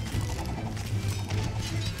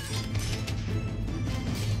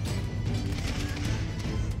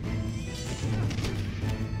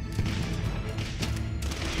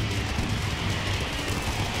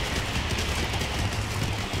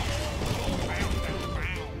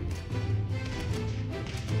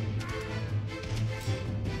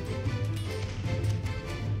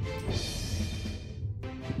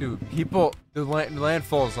 Dude, people, the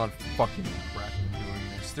landfall is on fucking crack doing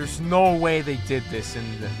this. There's no way they did this and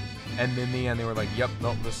in the end they were like, yep,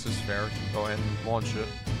 nope, this is fair. Go ahead and launch it.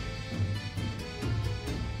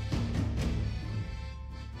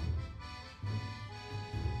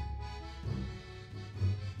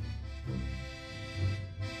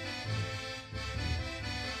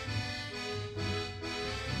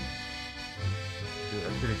 Dude,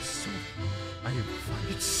 I'm getting so... I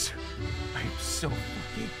am so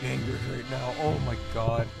fucking angry right now. Oh my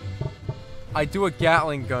god. I do a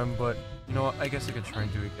Gatling gun, but you know what? I guess I could try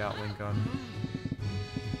and do a Gatling gun.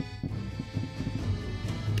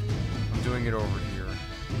 I'm doing it over here.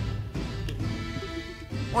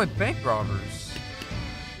 Oh, bank robbers.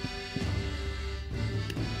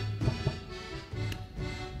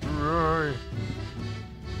 Right.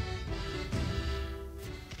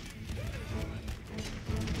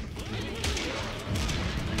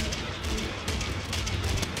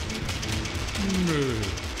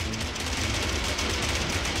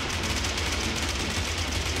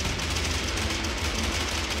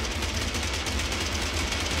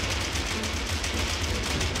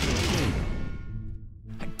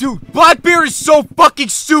 Dude, Blackbeard is so fucking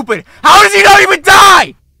stupid! How does he not even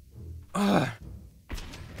die?! Ugh.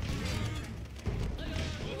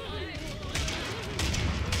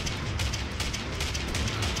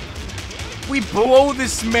 We blow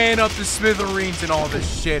this man up to smithereens and all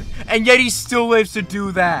this shit, and yet he still lives to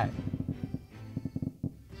do that.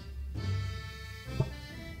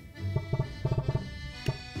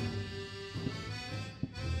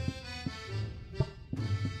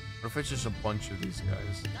 What if it's just a bunch of these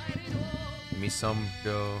guys? Give me some,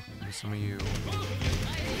 go. Give me some of you.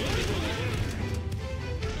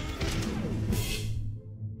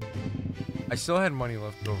 I still had money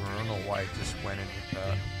left over. I don't know why I just went in with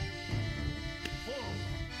that.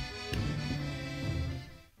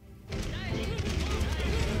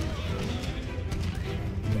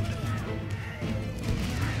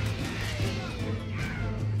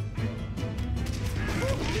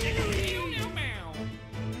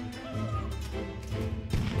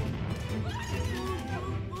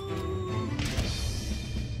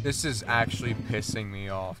 This is actually pissing me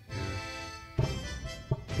off, dude.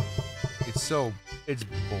 It's all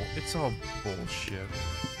bullshit.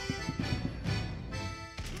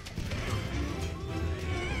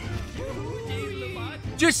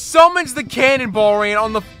 Just summons the cannonball rain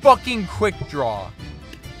on the fucking quick draw.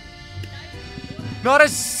 Not a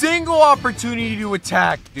single opportunity to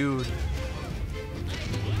attack, dude.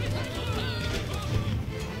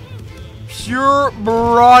 Pure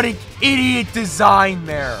neurotic idiot design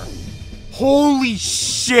there. Holy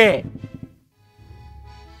shit.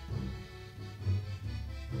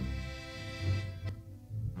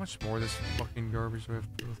 How much more of this fucking garbage do I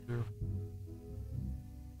have to go through?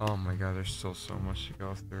 Oh my god, there's still so much to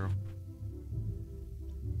go through.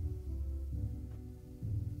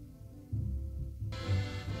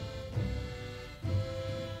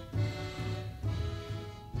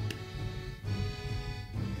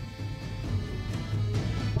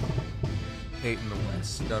 Hate in the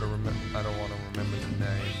West. Gotta remember. I don't want to remember the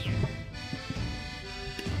name.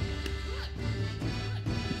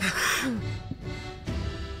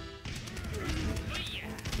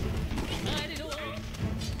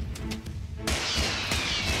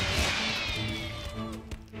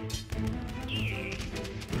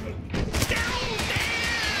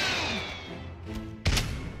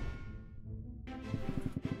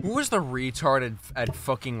 Who was the retard at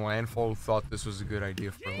fucking Landfall who thought this was a good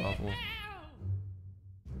idea for a level?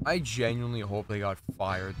 I genuinely hope they got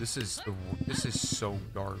fired. This is so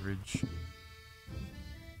garbage.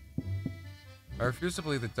 I refuse to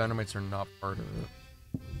believe that dynamites are not part of it.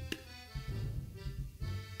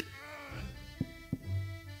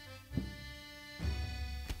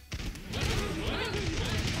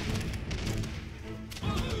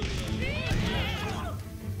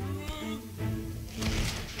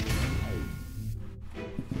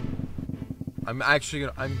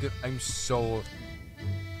 I'm so...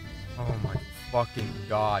 Oh my fucking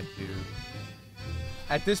god, dude.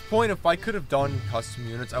 At this point, if I could have done custom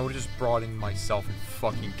units, I would have just brought in myself and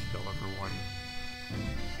fucking kill everyone.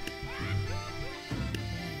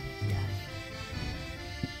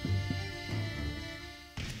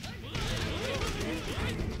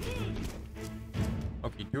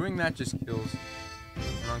 Okay, doing that just kills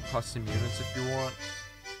non-custom units if you want.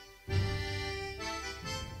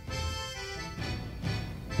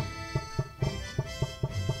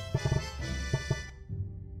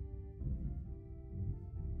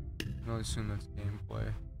 I assume that's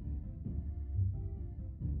gameplay.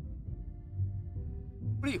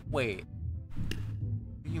 What do you wait?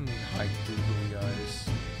 What do you mean high googly eyes?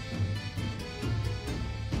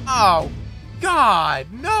 Oh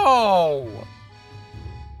god, no!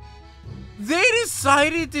 They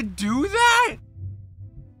decided to do that?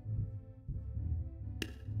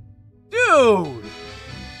 Dude!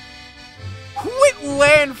 Quit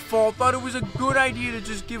Landfall thought it was a good idea to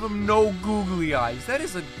just give him no googly eyes. That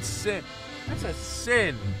is a sin. That's a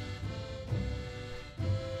sin.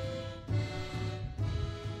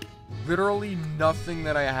 Literally nothing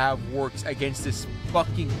that I have works against this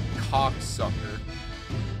fucking cocksucker.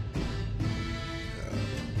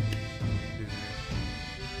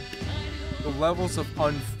 The levels of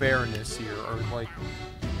unfairness here are like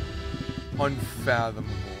unfathomable.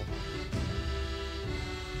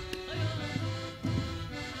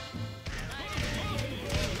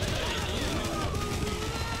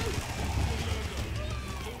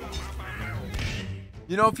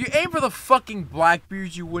 You know, if you aim for the fucking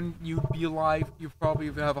Blackbeards, you'd be alive. You'd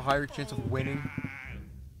probably have a higher chance of winning.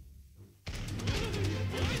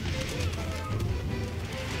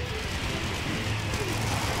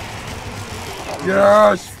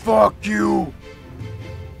 Yes, fuck you!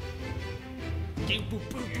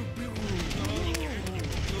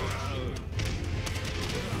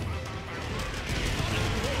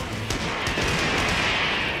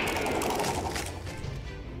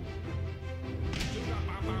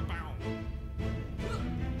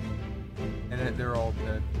 They're all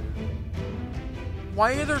dead, dude.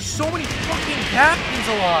 Why are there so many fucking captains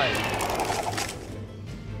alive?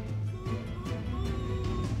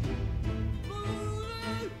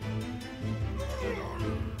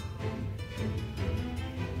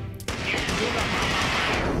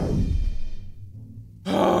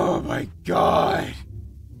 my god!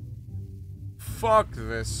 Fuck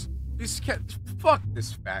this. Fuck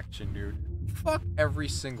this faction, dude. Fuck every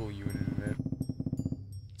single unit in it.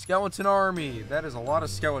 Skeleton army. That is a lot of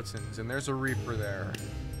skeletons, and there's a Reaper there.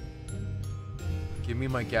 Give me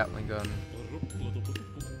my Gatling gun.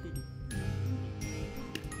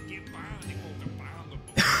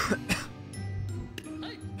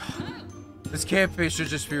 This campaign should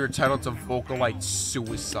just be entitled to Vocalite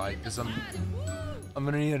Suicide, because I'm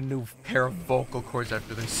gonna need a new pair of vocal cords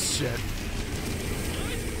after this shit.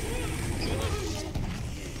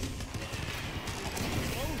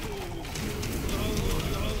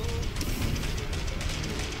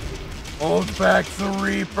 Hold back the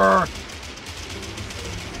Reaper!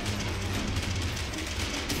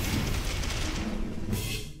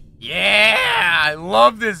 Yeah! I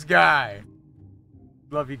love this guy!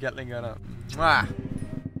 Love you, Gatling gun up. Mwah.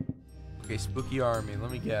 Okay, spooky army,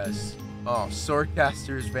 let me guess. Oh,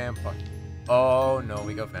 swordcasters, vampire. Oh no,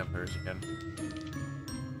 we got vampires again.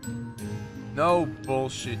 No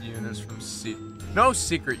bullshit units from no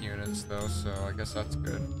secret units though, so I guess that's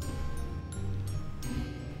good.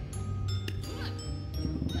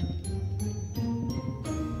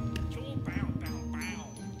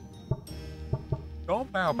 Go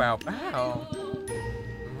bow bow bow.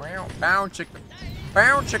 Bow bow chicka.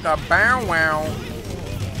 Bow chicka bow wow.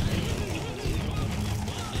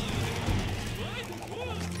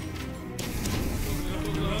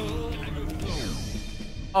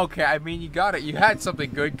 Okay, I mean you got it. You had something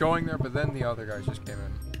good going there, but then the other guys just came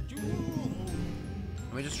in.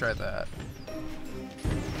 Let me just try that.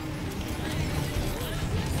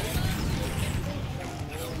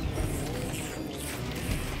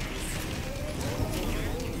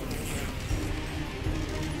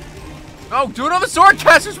 Oh, do it on the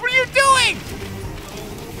swordcasters! What are you doing?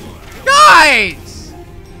 Guys!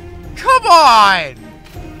 Come on!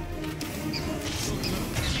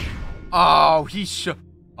 Oh, he should.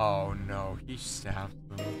 Oh no, he stabbed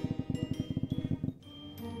them.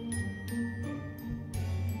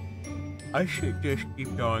 I should just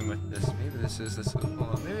keep going with this. Maybe this. Hold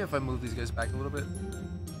on. Maybe if I move these guys back a little bit.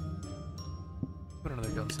 Put another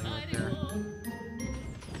gunslinger right there.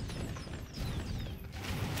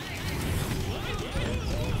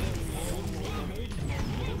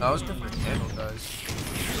 That was different handle, guys.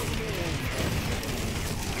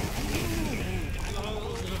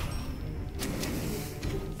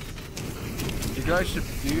 You guys should.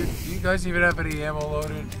 Do you guys even have any ammo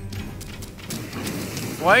loaded?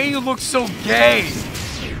 Why do you look so gay?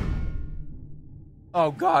 Oh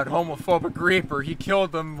god, homophobic Reaper. He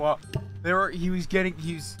killed them while he was.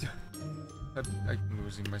 I'm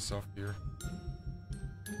losing myself here.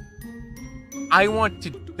 I want to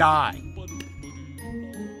die.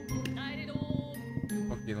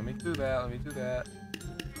 Okay, let me do that.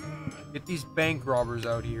 Get these bank robbers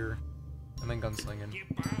out here. And then gunslinging.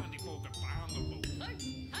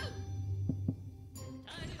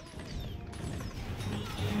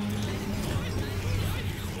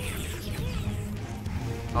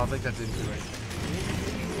 I don't think that didn't do anything.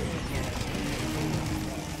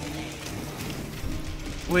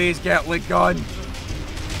 Please, Gatling gun!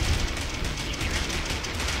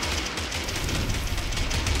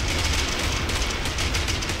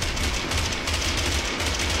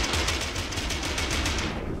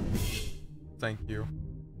 Thank you.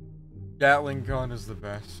 Gatling gun is the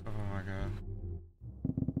best. Oh my god.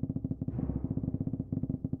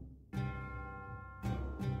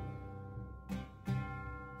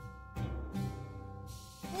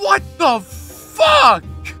 What the fuck?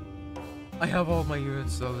 I have all my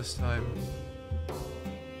units though this time.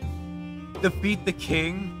 Defeat the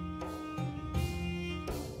king?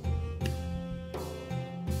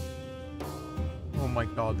 Oh my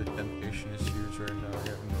god, the temptation is huge right now. I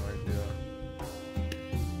have no idea.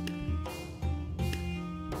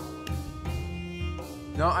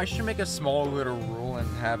 No, I should make a small little rule and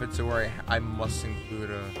have it to where I must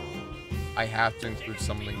include I have to include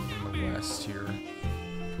something from the west here.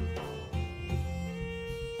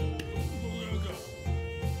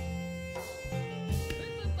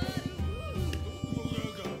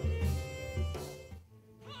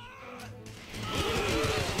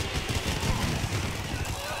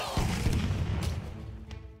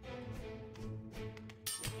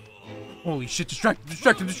 Holy shit,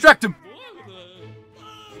 distract him!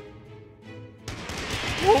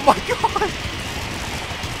 Oh my god!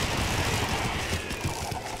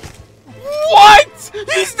 What?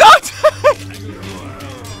 He's not dead!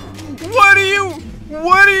 What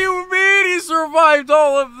do you mean he survived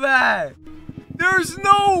all of that? There's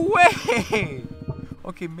no way!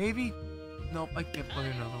 Okay, maybe... Nope, I can't play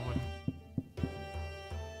another one.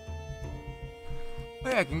 Oh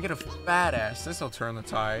yeah, I can get a fat ass. This'll turn the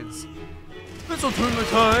tides. This'll turn the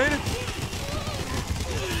tide!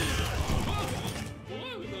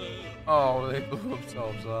 Oh, they blew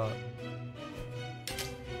themselves up.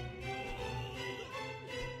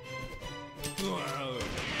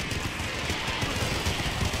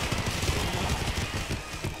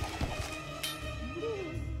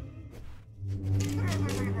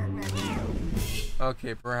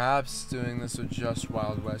 Okay, perhaps doing this with just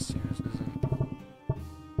Wild West units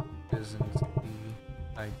isn't the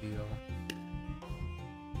ideal.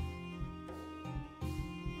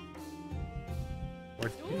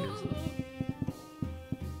 What is it?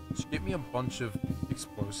 Just get me a bunch of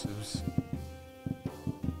explosives.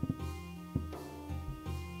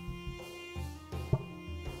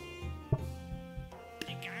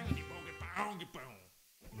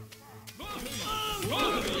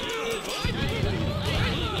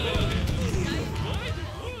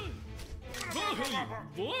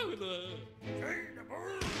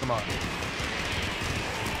 Come on.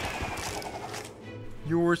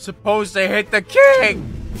 You were supposed to hit the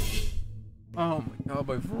king! Oh my god,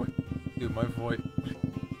 my voice. Dude, my voice.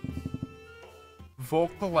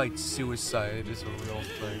 Vocalite suicide is a real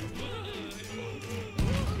thing.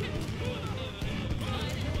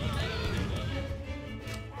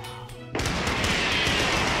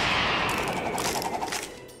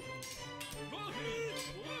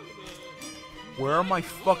 Where are my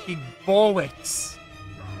fucking bullets?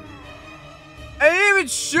 I didn't even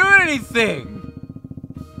shoot anything!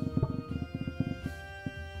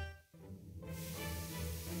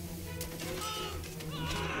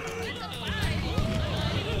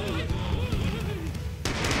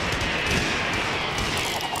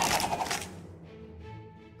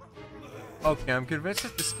 Okay, I'm convinced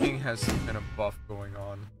that this king has some kind of buff going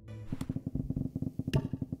on.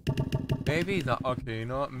 Maybe the okay, you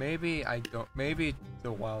know what? Maybe I don't. Maybe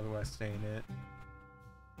the Wild West ain't it.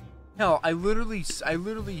 Hell, I literally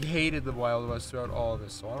hated the Wild West throughout all of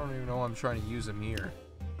this, so I don't even know why I'm trying to use them here.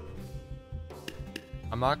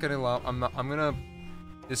 I'm not gonna allow. I'm gonna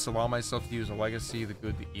disallow myself to use a legacy, the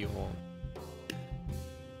good, the evil.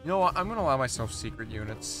 You know what? I'm gonna allow myself secret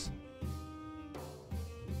units.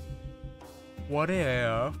 What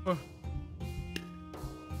if?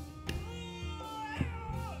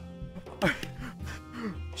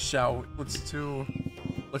 Shout.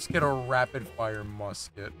 Let's get a rapid fire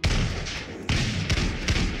musket.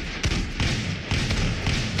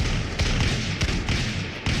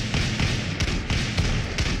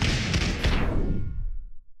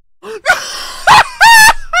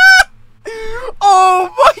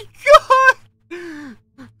 Oh my god!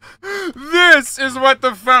 This is what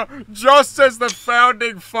just as the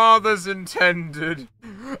founding fathers intended.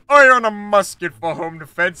 I own a musket for home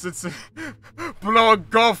defense. It's blow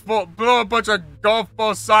a bunch of golf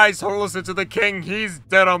ball sized holes into the king. He's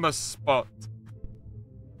dead on the spot.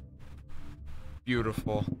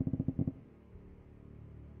 Beautiful.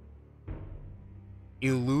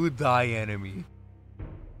 Elude thy enemy.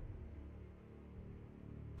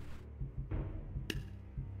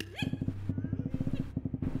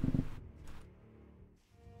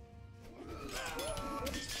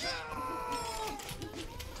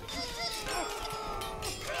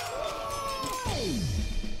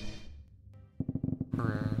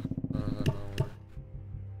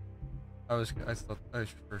 I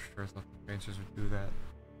for sure thought the Rangers would do that.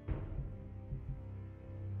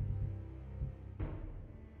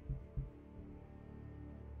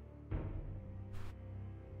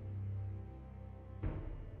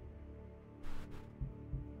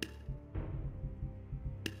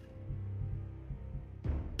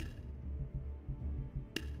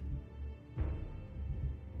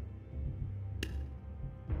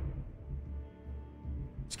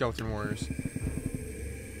 Skeleton Warriors.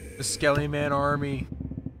 The Skelly Man Army.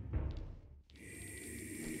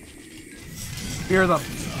 Hear them.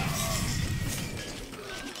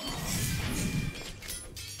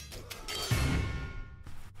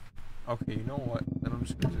 Okay, you know what? Then I'm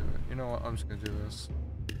just gonna do it. You know what? I'm just gonna do this.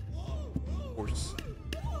 Horse.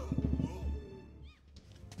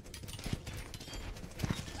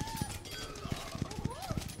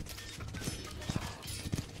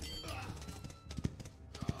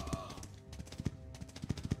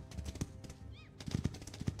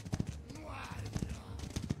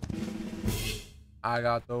 I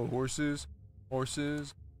got the horses,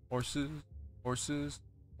 horses, horses, horses,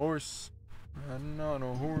 horse. Riding on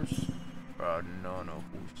a horse, riding on a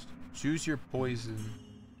horse. Choose your poison.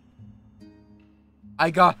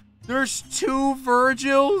 There's 2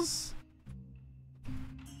 Virgils?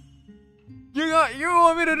 You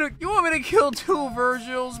want me to kill 2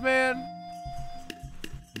 Virgils, man?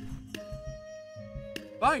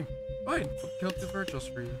 Fine. Fine. I'll kill 2 Virgils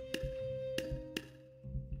for you.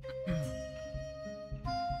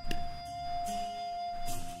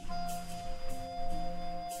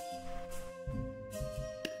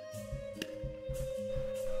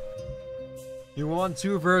 You want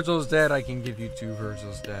 2 Virgils dead? I can give you 2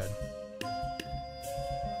 Virgils dead.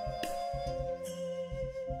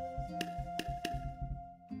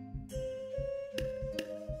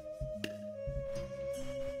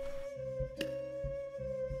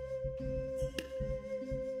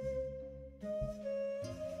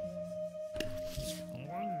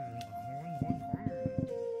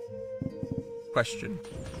 Question.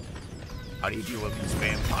 How do you deal with these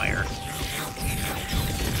vampires?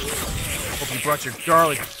 Hope you brought your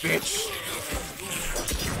garlic, bitch.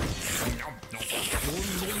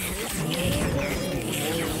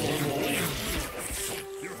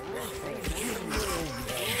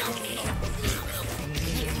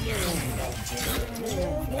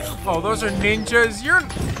 Oh, those are ninjas? You're...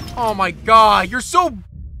 Oh my god, you're so...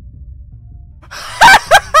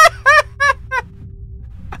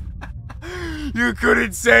 You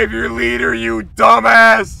couldn't save your leader, you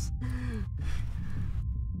dumbass!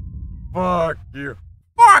 Fuck you.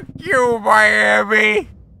 Fuck you, Miami!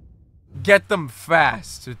 Get them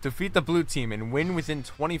fast to defeat the blue team and win within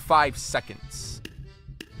 25 seconds.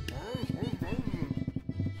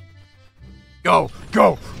 Go,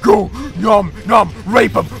 go, go! Nom, nom!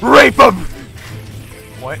 Rape him! Rape him!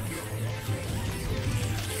 What?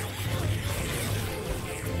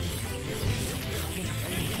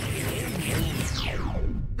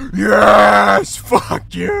 Yes!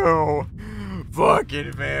 Fuck you!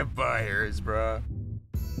 Fucking vampires, bruh.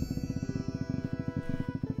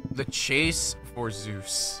 The chase for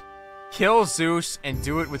Zeus. Kill Zeus and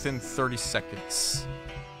do it within 30 seconds.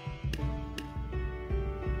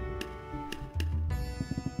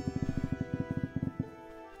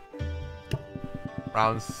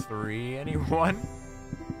 Round 3, anyone?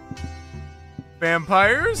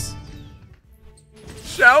 Vampires?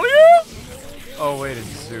 Shall you? Oh wait, it's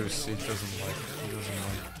Zeus. He doesn't like it. He doesn't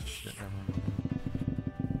like shit.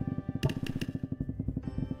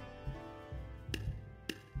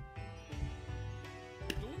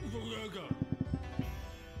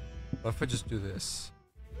 What if I just do this?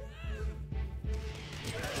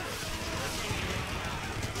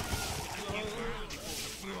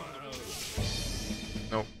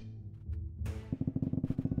 Nope.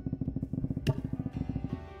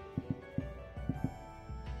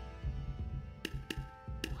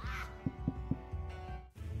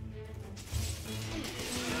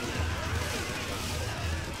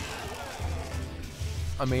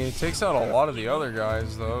 I mean, it takes out a lot of the other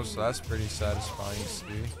guys, though, so that's pretty satisfying to see.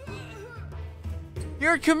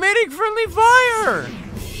 You're committing friendly fire!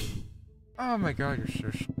 Oh my god, you're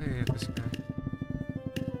so shit. I hate this guy.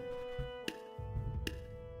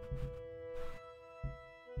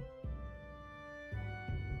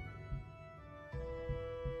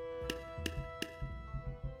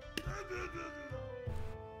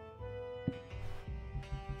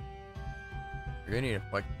 You're gonna need to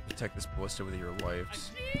like protect this ballista with your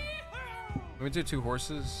lives. Let me do 2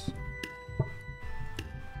 horses.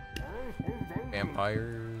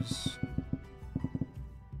 Vampires.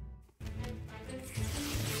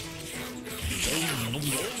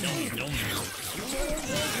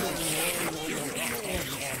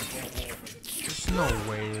 There's no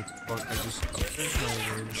way. Fuck, there's no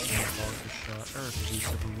way this thing bought the shot. Or a piece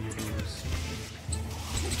of leaders.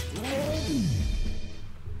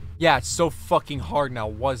 Yeah, it's so fucking hard now,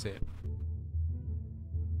 was it?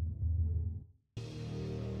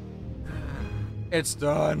 It's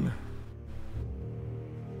done.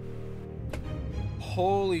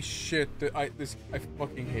 Holy shit, I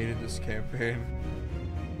fucking hated this campaign.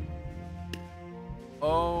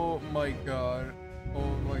 Oh my god.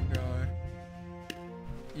 Oh my god.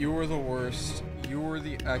 You were the worst. You were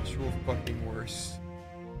the actual fucking worst.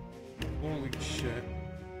 Holy shit.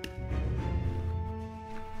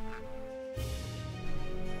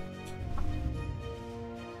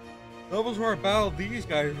 Levels weren't bad, these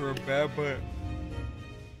guys were bad, but...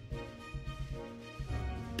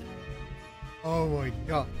 Oh my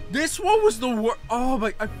god. This one was the worst. Oh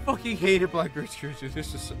my, I fucking hated Blackbeard's Cruiser.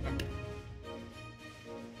 This is...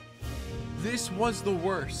 This was the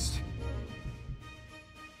worst.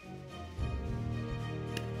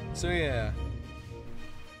 So yeah.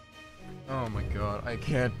 Oh my god, I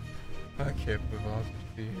can't move on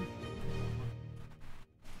to you.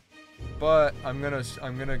 But I'm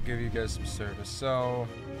gonna give you guys some service. So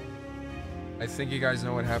I think you guys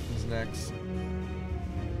know what happens next.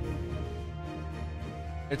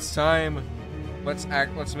 It's time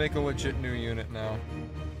Let's make a legit new unit now.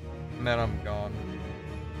 And then I'm gone.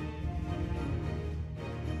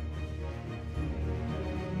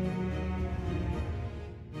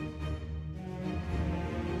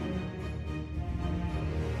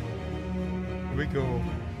 Here we go.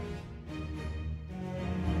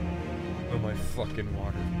 Oh my fucking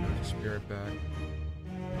water. Just be right back.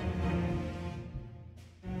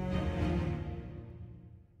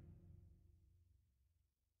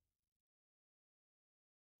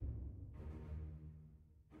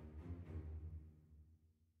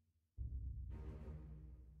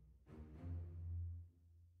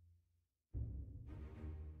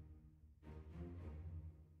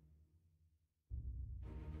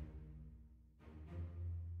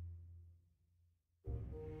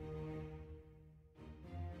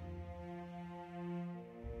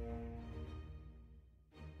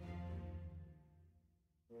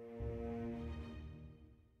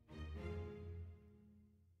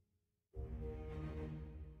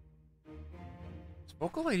 Is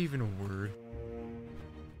Vocalite even a word?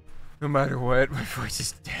 No matter what, my voice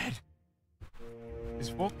is dead. Is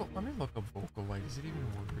vocal? Let me look up Vocalite. Is it even a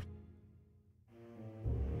word?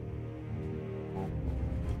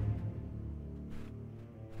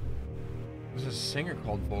 There's a singer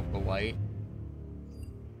called Vocalite.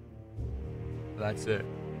 That's it.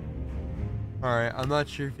 Alright, I'm not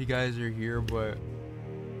sure if you guys are here, but...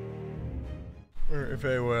 or if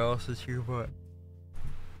anyone else is here, but...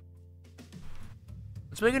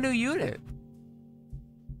 let's make a new unit!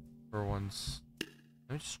 For once.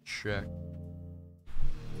 Let me just check.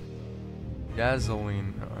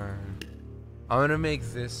 Gasoline. Alright. I'm gonna make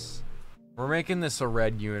this... we're making this a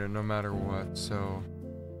red unit no matter what, so...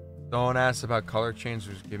 don't ask about color change,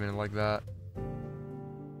 we're just giving it like that.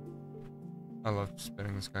 I love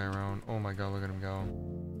spinning this guy around. Oh my god, look at him go.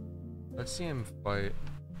 Let's see him fight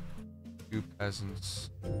two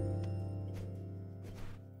peasants.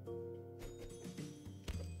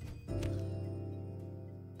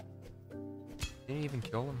 Didn't even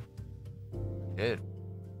kill him. Did.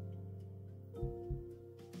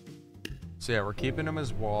 So yeah, we're keeping him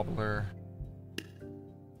as Wobbler.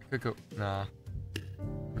 Could go. Nah.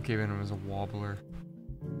 We're keeping him as a Wobbler.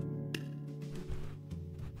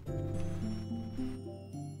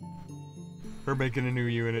 We're making a new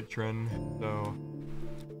unit trend, so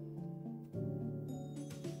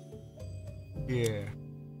yeah.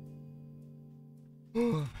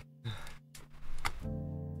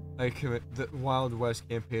 I commit. The Wild West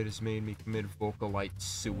campaign has made me commit Vocalite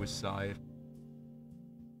suicide,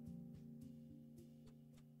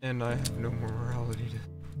 and I have no morality to.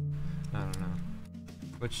 I don't know,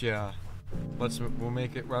 but yeah, we'll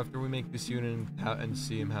make it after we make this unit and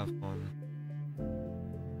see him have fun.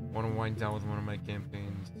 Want to wind down with one of my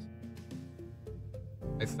campaigns.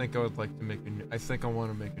 I think I would like to make a new, I think I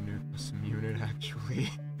want to make a new custom unit actually.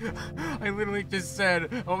 I literally just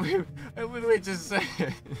said, I literally just said,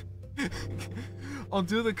 I'll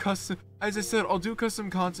do the custom, as I said, I'll do custom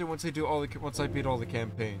content once I beat all the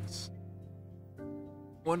campaigns.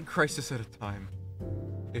 One crisis at a time,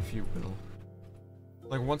 if you will.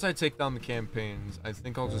 Like once I take down the campaigns, I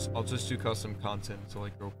think I'll just do custom content until I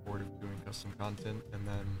grow bored of doing custom content, and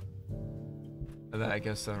then I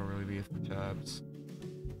guess that'll really be it for tabs.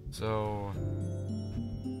 So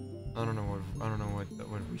I don't know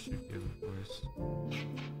what we should give it first.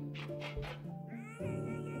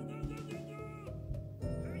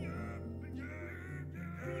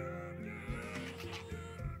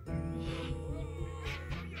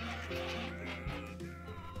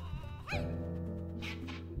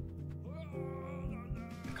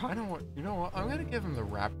 I don't want. You know what? I'm gonna give him the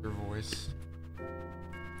raptor voice.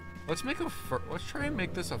 Let's try and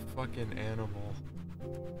make this a fucking animal.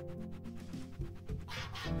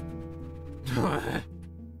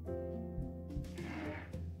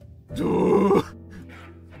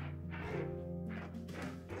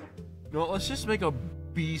 No, let's just make a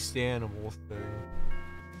beast animal thing.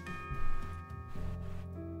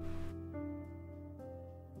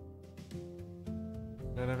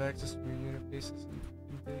 Can I have access to your unit bases?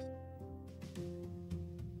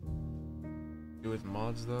 Do with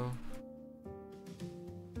mods though,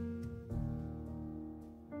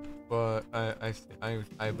 but I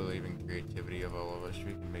believe in creativity of all of us.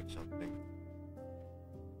 We can make something.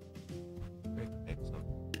 We can make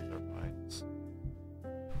something with our minds.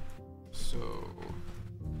 So,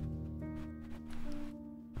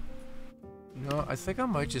 you know, I think I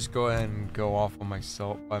might just go ahead and go off on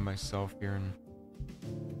by myself here and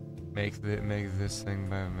make this thing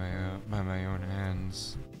by my own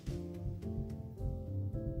hands.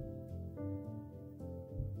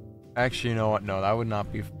 Actually, you know what? No, that would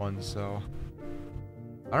not be fun, so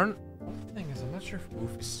I don't. The thing is, I'm not sure if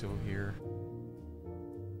Oof is still here.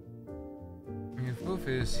 I mean, if Oof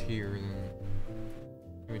is here,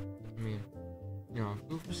 then I mean, you know,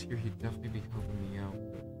 if Oof was here, he'd definitely be helping me out.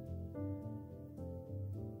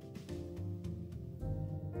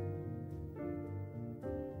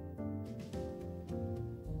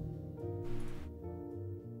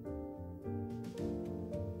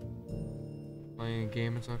 Playing a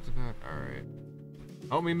game and talked about. All right,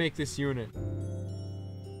 help me make this unit.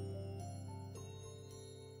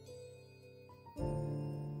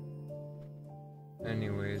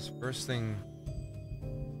 Anyways, first thing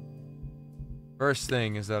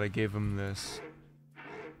is that I gave him this.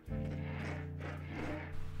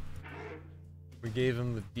 We gave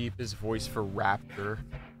him the deepest voice for Raptor.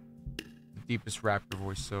 The deepest Raptor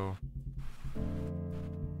voice, so...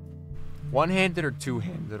 One-handed or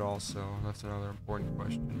two-handed also? That's another important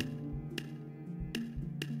question.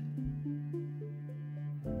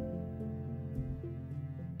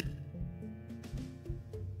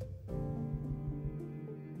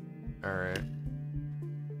 Alright.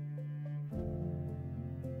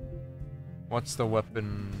 What's the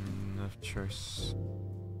weapon of choice?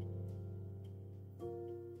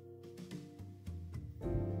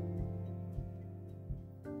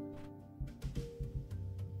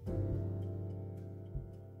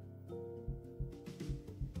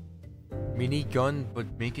 Minigun, but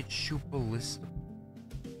make it shoot ballista.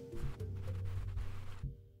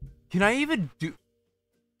 Can I even do...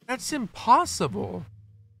 That's impossible.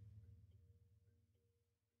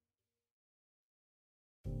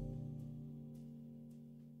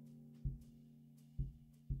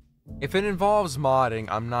 If it involves modding,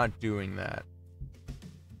 I'm not doing that.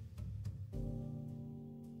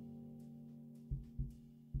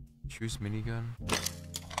 Choose minigun.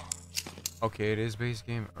 Okay, it is base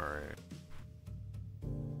game. Alright.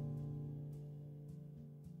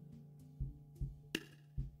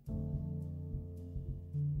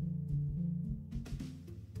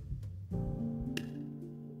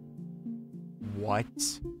 What?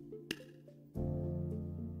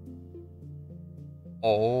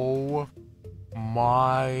 Oh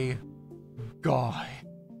my god.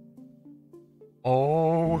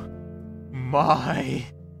 Oh my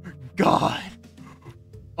god.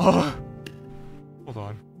 Hold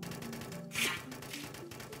on.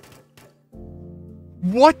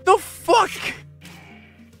 What the fuck?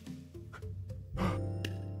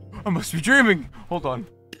 I must be dreaming. Hold on.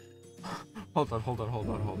 Hold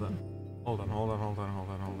on.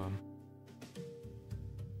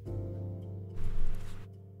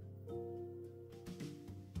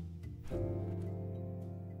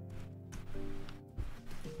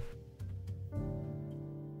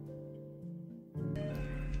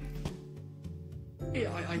 Yeah,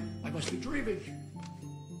 I must be dreaming.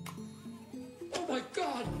 Oh my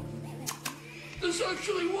god! This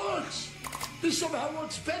actually works! This somehow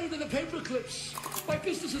works better than the paper clips. My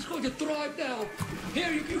business is going to thrive now.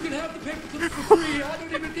 Here, you can have the paper clips for free. I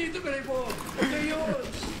don't even need them anymore. They're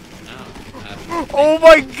yours. Oh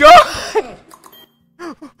my god!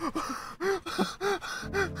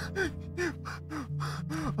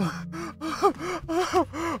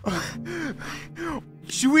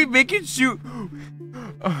 Should we make it shoot?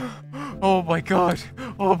 Oh my god!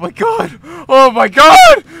 Oh my god! Oh my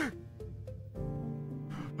god!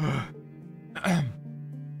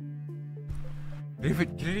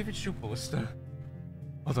 Can it even shoot ballista?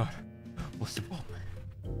 Hold on. Ballista ball.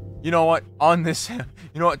 You know what? On this, you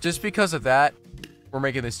know what? Just because of that, we're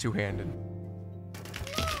making this two-handed.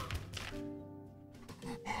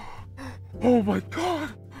 Oh my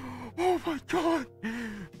god! Oh my god!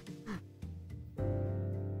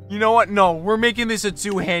 You know what? No, we're making this a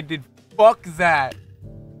two-handed. Fuck that.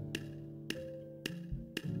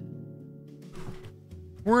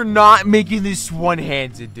 We're not making this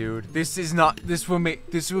one-handed, dude. This is not. This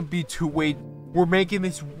would be two-way. We're making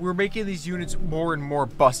these units more and more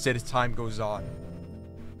busted as time goes on.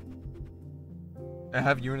 I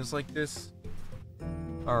have units like this.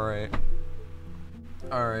 All right.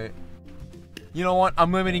 All right. You know what?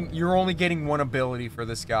 I'm limiting. You're only getting one ability for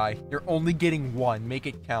this guy. You're only getting one. Make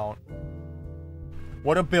it count.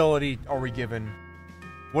 What ability are we given?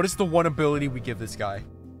 What is the one ability we give this guy?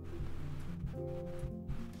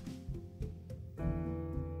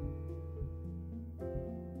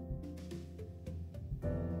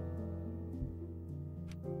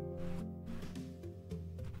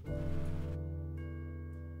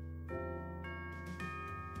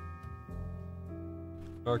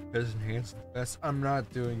 Dark Peasant Hands the best. I'm not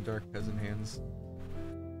doing Dark Peasant Hands.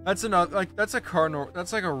 That's another, like, that's a cardinal,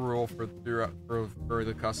 that's like a rule for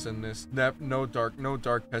the custom this. No dark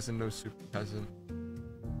peasant, no super peasant.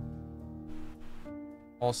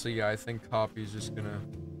 Also, yeah, I think copy's just gonna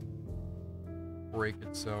break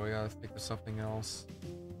it, so we gotta think of something else.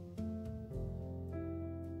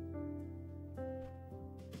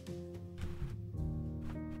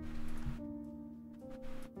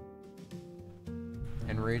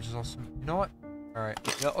 Enrage is also. You know what? All right.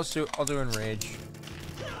 Yeah, let's do. I'll do Enrage.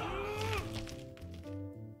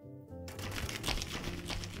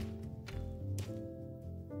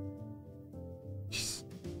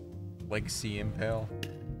 Legacy Impale.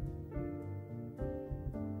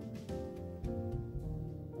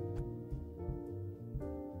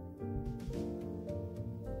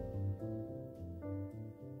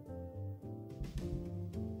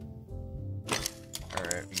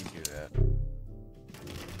 Alright, we can do that.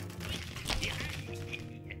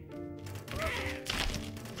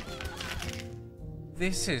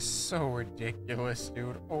 This is so ridiculous,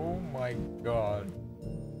 dude. Oh my god.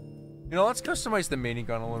 You know, let's customize the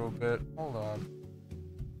minigun a little bit. Hold on.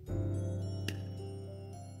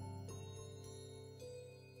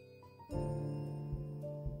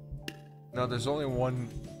 No, there's only one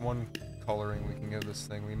coloring we can give this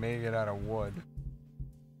thing. We make it out of wood.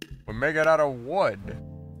 We make it out of wood.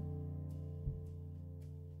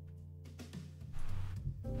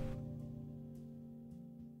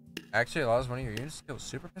 Actually allows one of your units to kill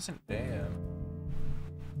super peasant. Damn.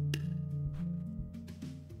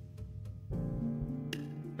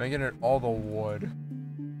 Making it all the wood.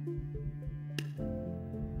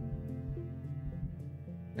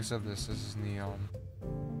 Except this is neon.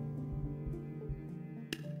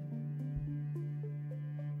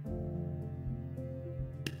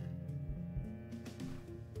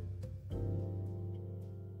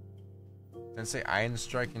 And say Iron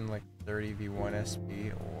Strike in like 30v1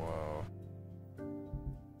 SP. Whoa.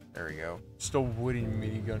 There we go. Just a wooden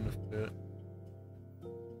minigun to fit.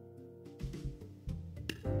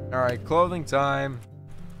 Alright, clothing time.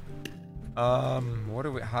 What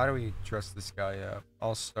do we, how do we dress this guy up?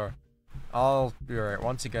 I'll be alright.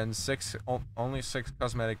 Once again, only 6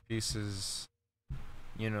 cosmetic pieces.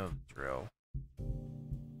 You know the drill.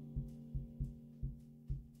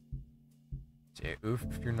 Say oof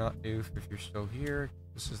if you're not oof. If you're still here,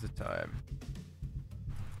 this is the time.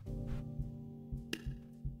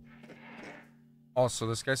 Also,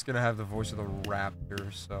 this guy's gonna have the voice of the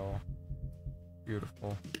raptor, so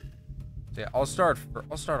beautiful. So yeah, I'll start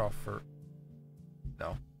off first.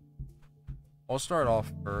 No. I'll start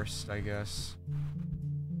off first, I guess.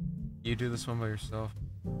 You do this one by yourself.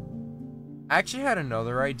 I actually had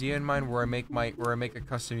another idea in mind where I make a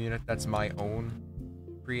custom unit that's my own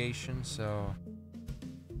creation, so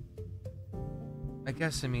I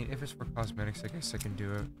guess, I mean, if it's for cosmetics, I guess I can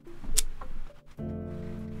do it.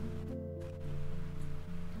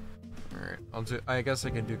 Alright, I guess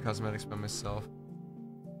I can do cosmetics by myself.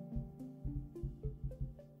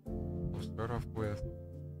 We'll start off with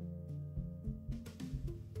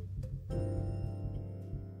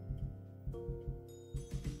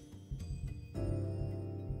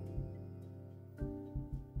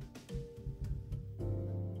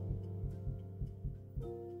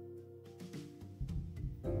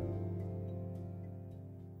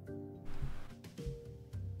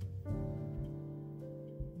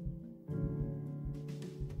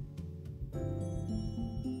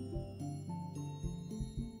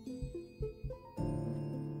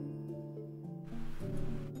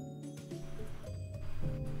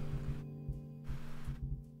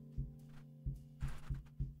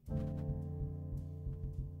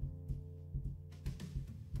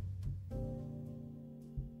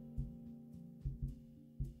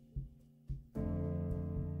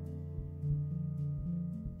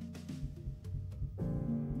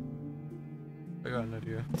I got an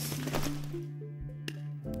idea.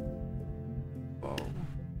 Whoa.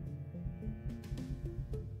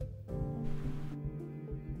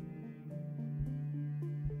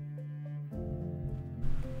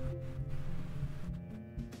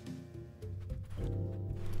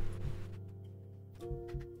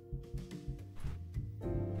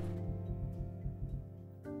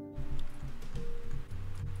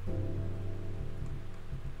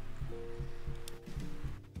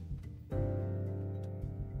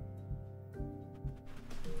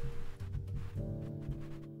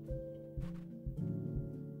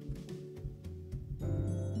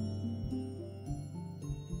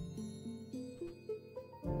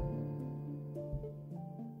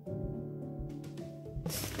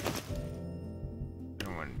 I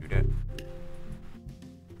don't want to do that.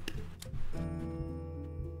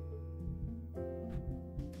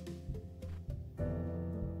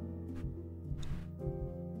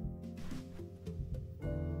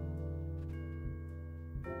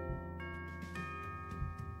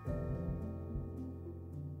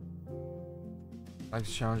 I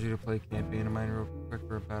challenge you to play campaign of mine real quick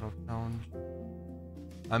for a battle challenge.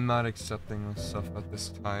 I'm not accepting this stuff at this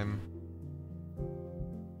time.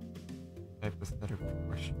 Hypothetical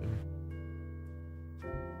question.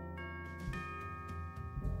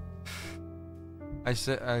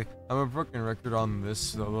 I'm a broken record on this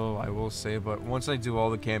solo, I will say, but once I do all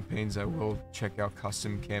the campaigns, I will check out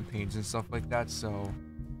custom campaigns and stuff like that, so...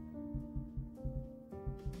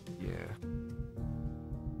 yeah.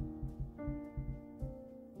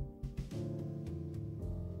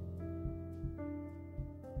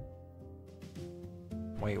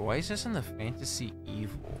 Wait, why is this in the Fantasy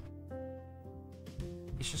Evil?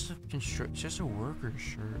 It's just a worker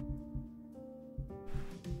shirt.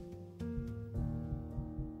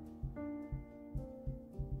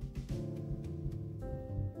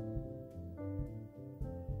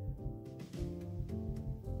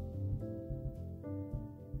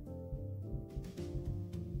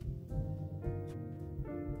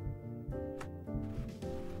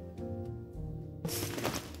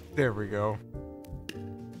 There we go.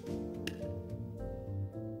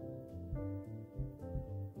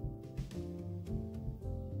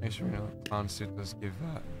 Actually, no, Consuit does give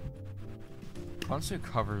that. Consuit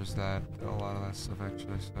covers that, a lot of that stuff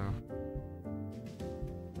actually, so.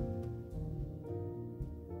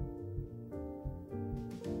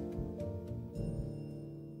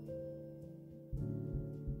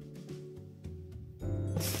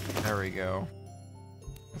 There we go.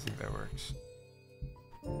 I think that works.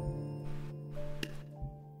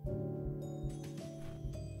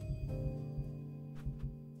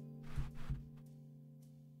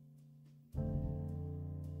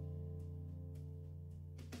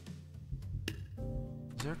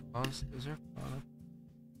 Is there fun?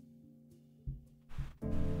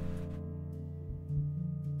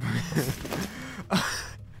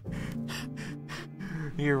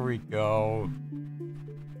 Here we go.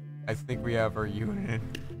 I think we have our unit.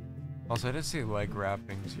 Also, I did see leg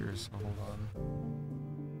wrappings here, so hold on.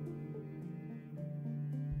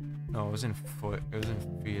 No, it was in foot. It was in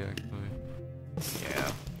feet, actually.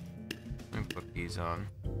 Yeah. Let me put these on.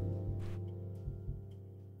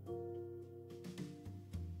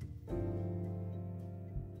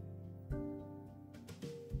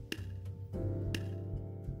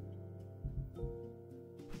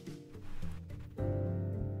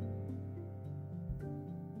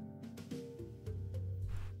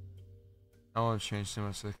 I don't want to change too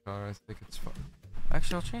much of the color. I think it's fun.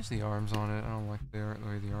 Actually, I'll change the arms on it. I don't like the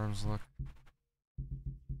way the arms look.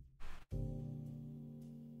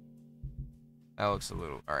 That looks a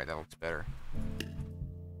little... Alright, that looks better.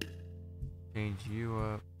 Change you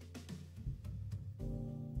up.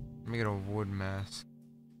 Let me get a wood mask.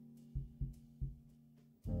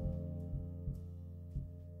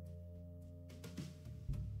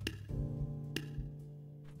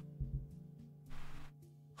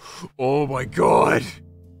 Oh my god!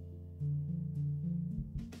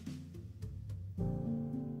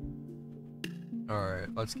 Alright,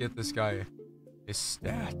 let's get this guy his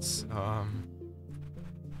stats.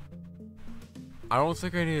 I don't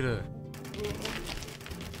think I need to...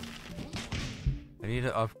 I need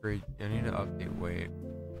to upgrade... I need to update weight.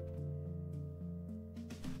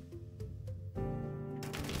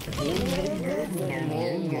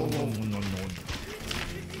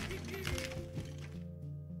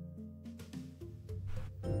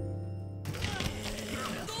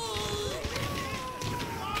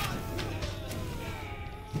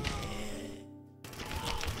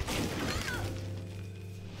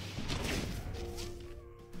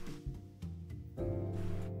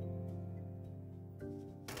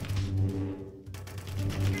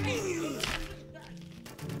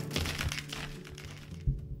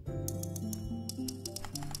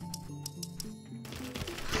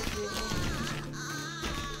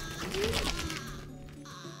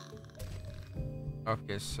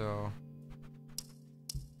 Okay, so...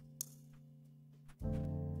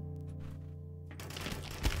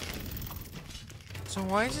 So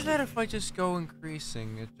why is it that if I just go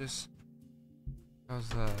increasing, it just... How's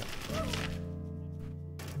that?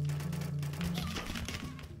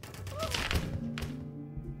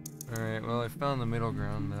 Alright, well I found the middle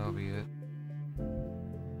ground, that'll be it.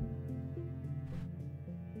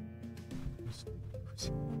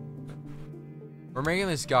 We're making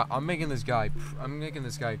this guy, I'm making this guy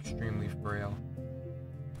extremely frail.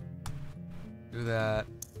 Do that.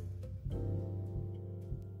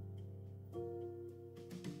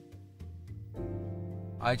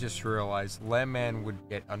 I just realized Lemon would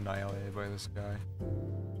get annihilated by this guy.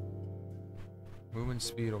 Movement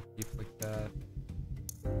speed will keep like that.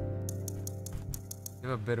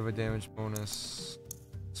 Give a bit of a damage bonus.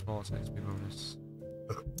 Small attack speed bonus.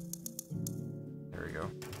 There we go.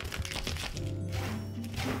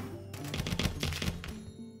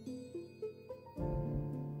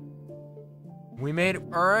 We made it.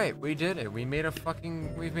 Alright, we did it. We made a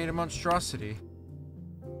fucking... We've made a monstrosity.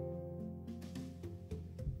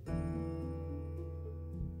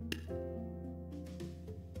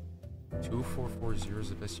 Two 440 is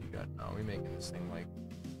the best you got. No, we making this thing like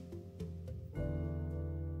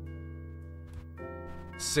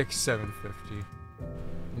 6,750.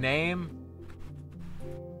 Name.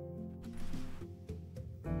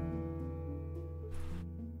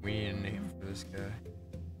 We need a name for this guy.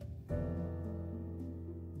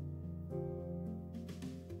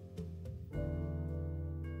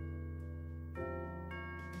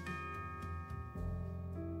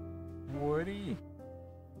 Woody.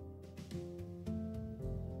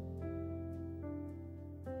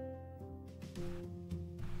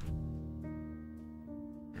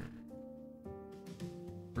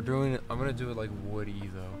 We're doing it. I'm gonna do it like Woody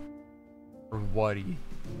though, or Woody.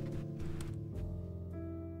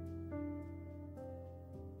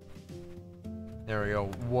 There we go.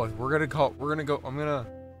 What we're gonna call? We're gonna go. I'm gonna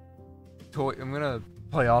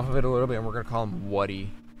play off of it a little bit, and we're gonna call him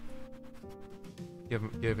Woody.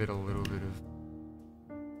 Give it a little bit of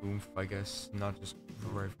oomph, I guess, not just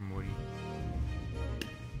right from Woody.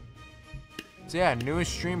 So yeah,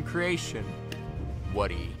 newest stream creation,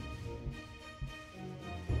 Woody.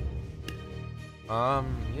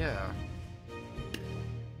 Yeah.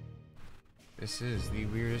 This is the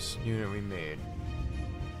weirdest unit we made.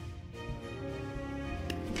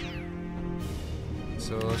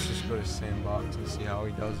 So let's just go to Sandbox and see how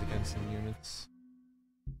he does against some units.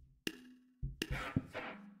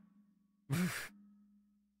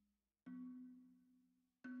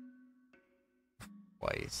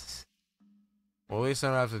 Twice. Well, at least I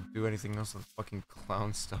don't have to do anything else with fucking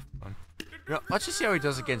clown stuff on. You know, let's just see how he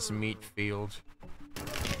does against Meat Field.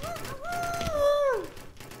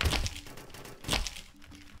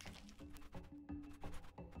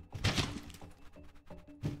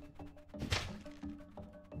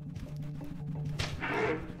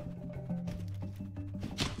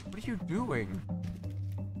 What are you doing?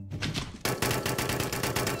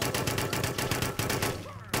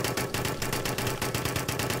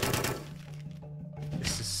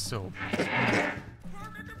 This is so bad.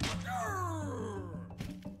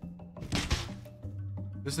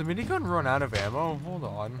 Does the minigun run out of ammo? Hold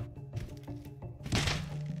on.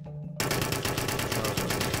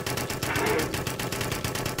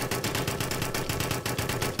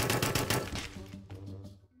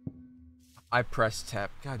 I pressed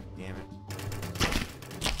tap. God damn it.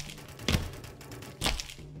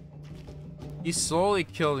 He's slowly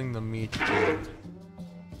killing the meat field.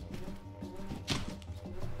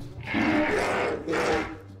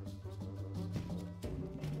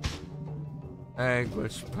 Hey,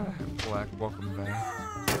 Glitch Black, welcome back.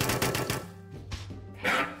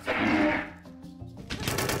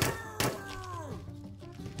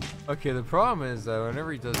 Okay, the problem is that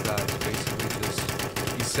whenever he does that, it's basically just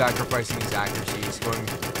he's sacrificing his accuracy. He's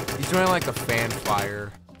doing like the fan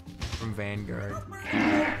fire from Vanguard.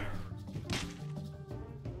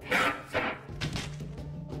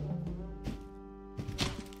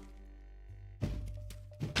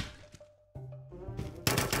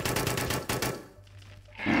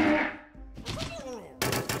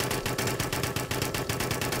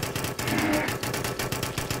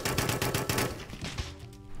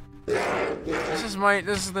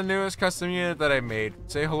 This is the newest custom unit that I made.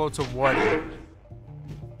 Say hello to Woody.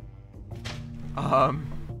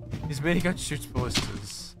 His minigun shoots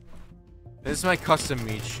ballistas. This is my custom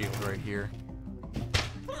meat shield right here.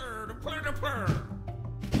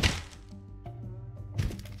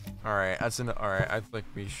 Alright, that's an alright, I think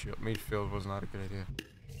meat field was not a good idea.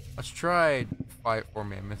 Let's try fight 4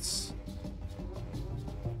 mammoths.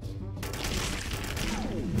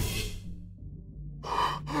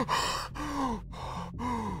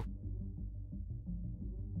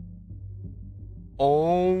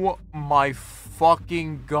 Oh my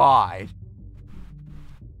fucking god.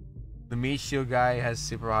 The meat shield guy has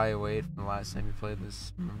super high weight from the last time we played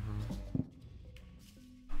this.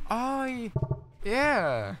 Oh,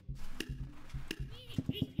 yeah.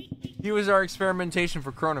 He was our experimentation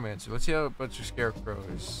for Chronomancer. Let's see how a bunch of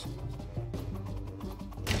scarecrows.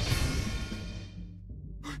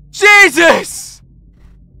 Jesus!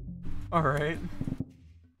 Alright.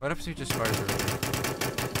 What if he just fires earlier?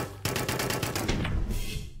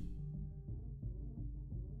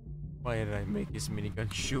 Why did I make his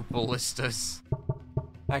minigun shoot ballistas?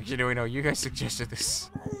 Actually, no, no, you guys suggested this.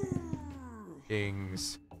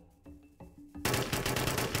 Dings.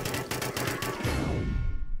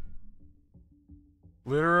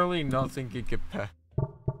 Literally nothing can compare.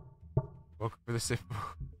 Welcome for the safe.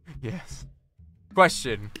 Yes.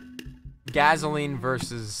 Question. Gasoline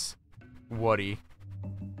versus Woody.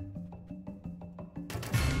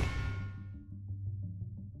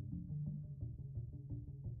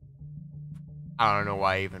 I don't know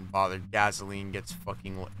why I even bothered. Gasoline gets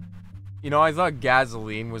fucking lit. You know, I thought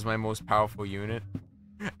Gasoline was my most powerful unit.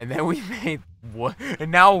 And then we made what?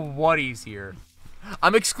 And now Woody's here.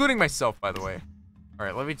 I'm excluding myself, by the way.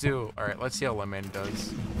 Alright, let me do. Alright, let's see how Lemon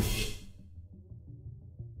does.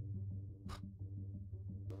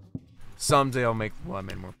 Someday I'll make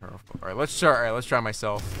Lemon more powerful. Alright, let's try. Alright, let's try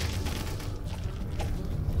myself.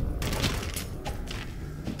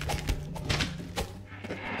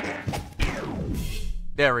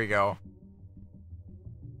 There we go.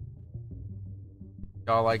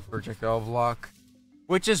 Godlike projectile block,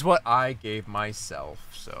 which is what I gave myself.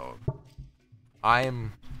 So I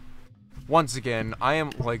am, once again, I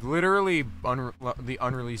am like literally the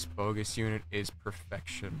unreleased bogus unit is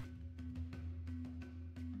perfection.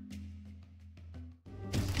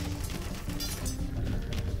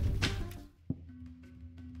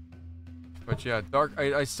 But yeah, dark.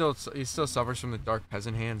 He still suffers from the dark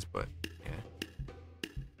peasant hands, but yeah.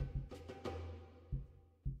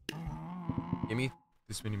 Give me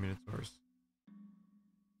this many Minotaurs.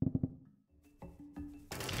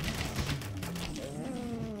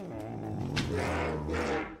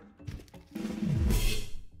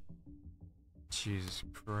 Jesus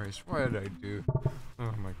Christ, what did I do?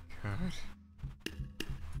 Oh my god.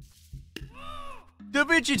 Da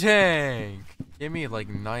Vinci tank! Give me like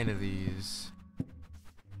 9 of these.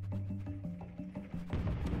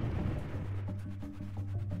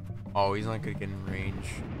 Oh, he's not gonna get in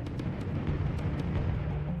range.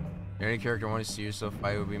 Any character I want to see yourself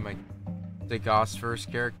fight would be my Degas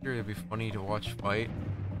first character. It'd be funny to watch fight.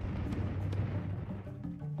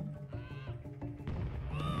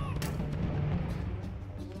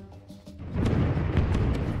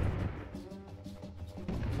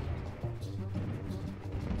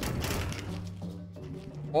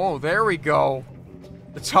 Oh, there we go.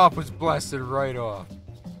 The top was blasted right off.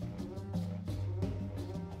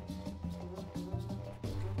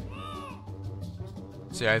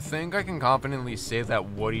 See, I think I can confidently say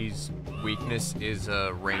that Woody's weakness is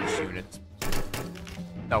ranged units.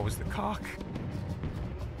 That was the cock.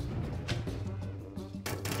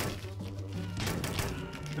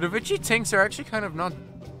 The Da Vinci tanks are actually kind of not...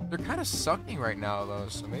 They're kind of sucking right now, though,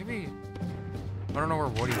 so maybe... I don't know where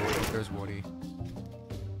Woody is. There's Woody.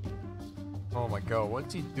 Oh my god,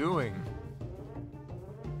 what's he doing?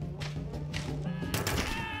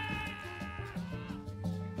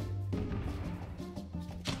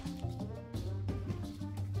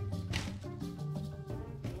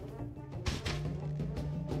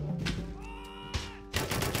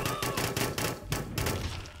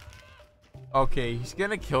 Okay, he's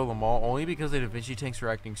gonna kill them all only because the Da Vinci tanks are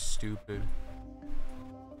acting stupid.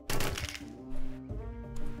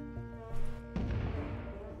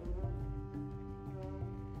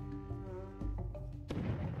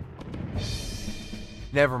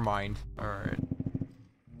 Never mind. Alright.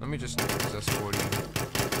 Let me just possess Woody.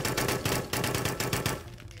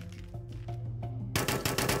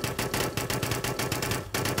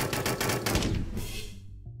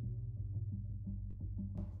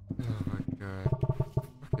 Oh my god.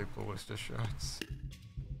 Okay, ballista shots.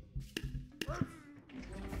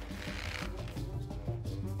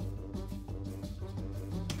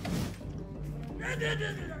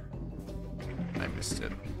 I missed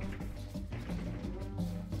it.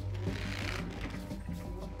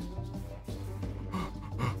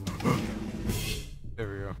 There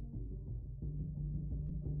we go.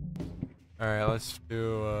 Alright, let's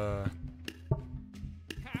do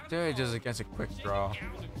just against a quick draw.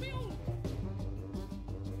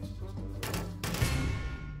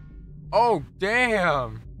 Oh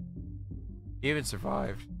damn! He even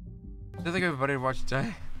survived. I don't think everybody would watch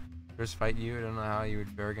die. First fight you, I don't know how you would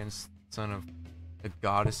fare against the son of the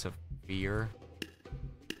goddess of fear.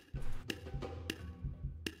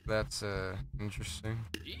 That's interesting.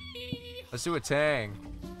 Let's do a Tang.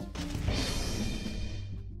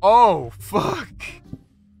 Oh fuck!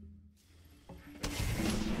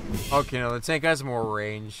 Okay, no, the tank has more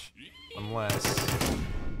range. Unless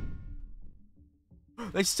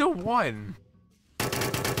they still won.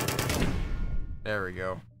 There we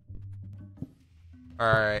go.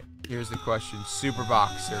 Alright, here's the question. Super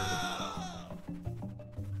Boxer.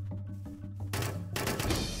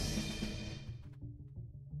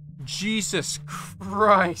 Jesus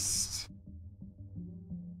Christ.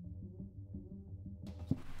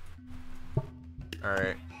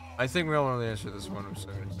 Alright. I think we all know the answer to this one. I'm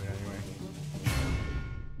sorry to say anyway.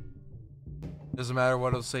 Doesn't matter what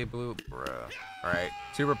it'll say, blue. Bruh. Alright.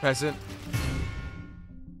 Super peasant.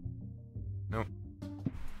 Nope.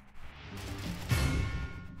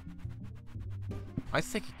 I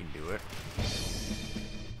think he can do it.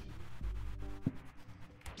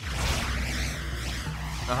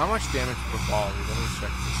 Now, how much damage per volley? Let me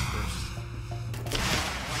check this first.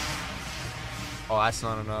 Oh, that's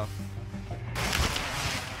not enough.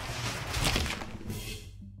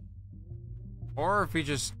 Or if he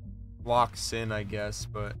just locks in, I guess,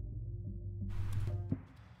 but...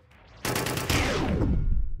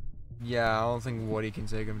 Yeah, I don't think Woody can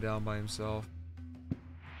take him down by himself.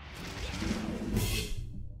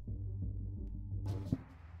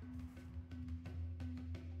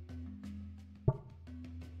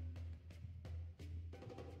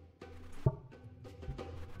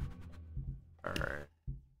 Alright.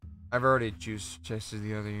 I've already chested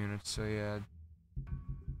the other units, so yeah.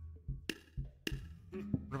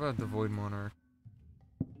 What about the Void Monarch?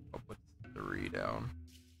 I'll put 3 down.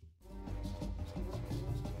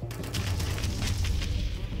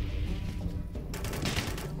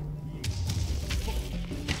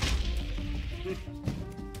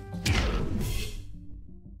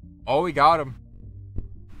 Oh, we got him.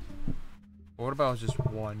 What about just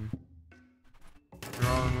 1?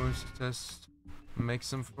 Draw moves to test. Make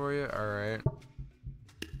some for you? Alright.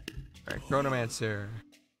 Alright, Chronomancer.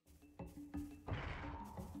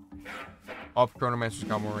 Up Chronomancer's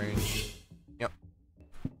got more range. Yep.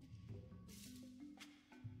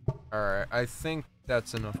 Alright, I think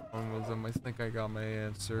that's enough fun with him. I think I got my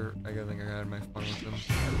answer. I think I had my fun with him.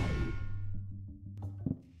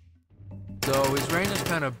 So his range is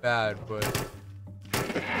kind of bad, but...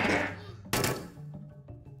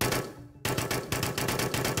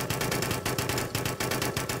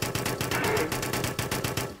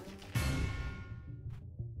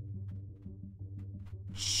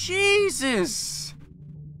 Jesus!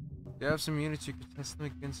 Do you have some units you could test them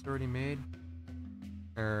against already made?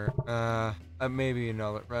 Or, maybe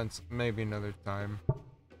another time.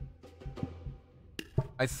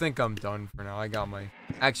 I think I'm done for now. I got my...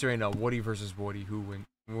 Actually, right now, Woody versus Woody. Who wins?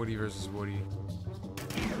 Woody versus Woody.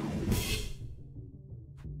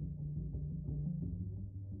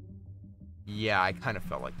 Yeah, I kind of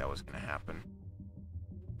felt like that was gonna happen.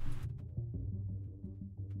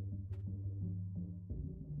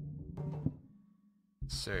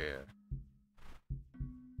 So, yeah.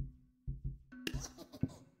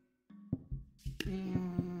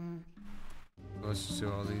 Let's just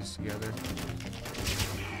do all these together.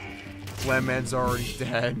 Lemon's already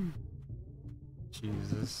dead.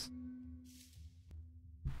 Jesus.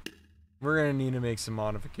 We're gonna need to make some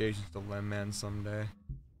modifications to Lemon someday.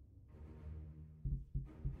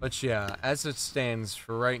 But yeah, as it stands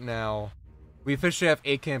for right now, we officially have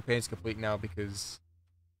 8 campaigns complete now because,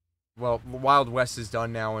 well, Wild West is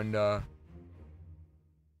done now, and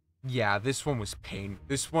yeah, this one was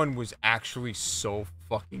This one was actually so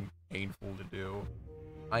fucking painful to do.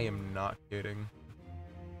 I am not kidding.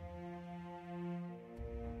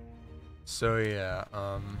 So yeah,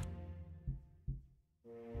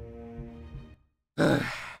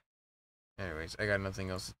 anyways, I got really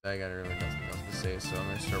nothing else to say, so I'm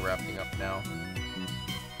gonna start wrapping up now.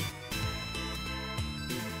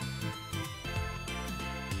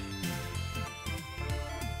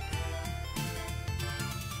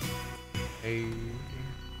 Hey.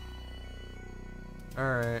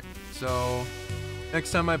 Alright, so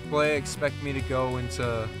next time I play, expect me to go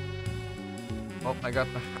into... Oh, I got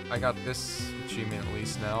this achievement at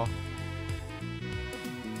least now.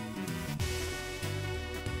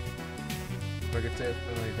 I could say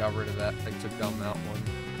I got rid of that. I took down that one.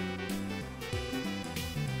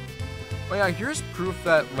 Oh yeah, here's proof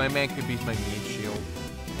that Lemon could beat my meat shield.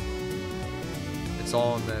 It's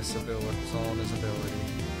all in this ability. It's all in his ability.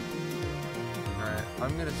 Alright,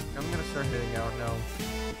 I'm gonna start heading out now.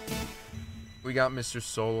 We got Mr.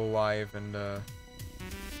 Solo live, and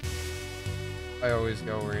I always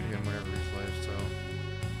go raid him whenever he's live, so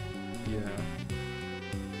yeah.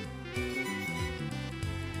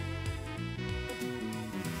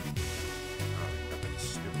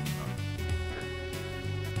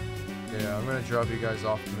 Yeah, I'm gonna drop you guys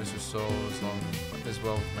off to Mr. Solo as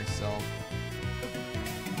well with myself.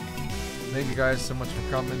 Thank you guys so much for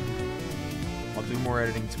coming. I'll do more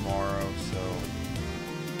editing tomorrow, so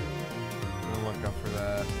I'm gonna look up for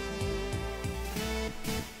that.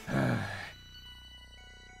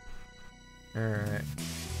 Alright.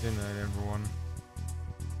 Good night, everyone.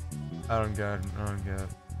 I don't got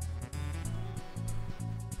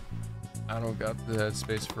the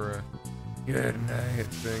headspace for a Good night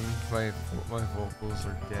thing. My vocals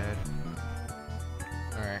are dead.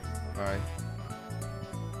 Alright, bye.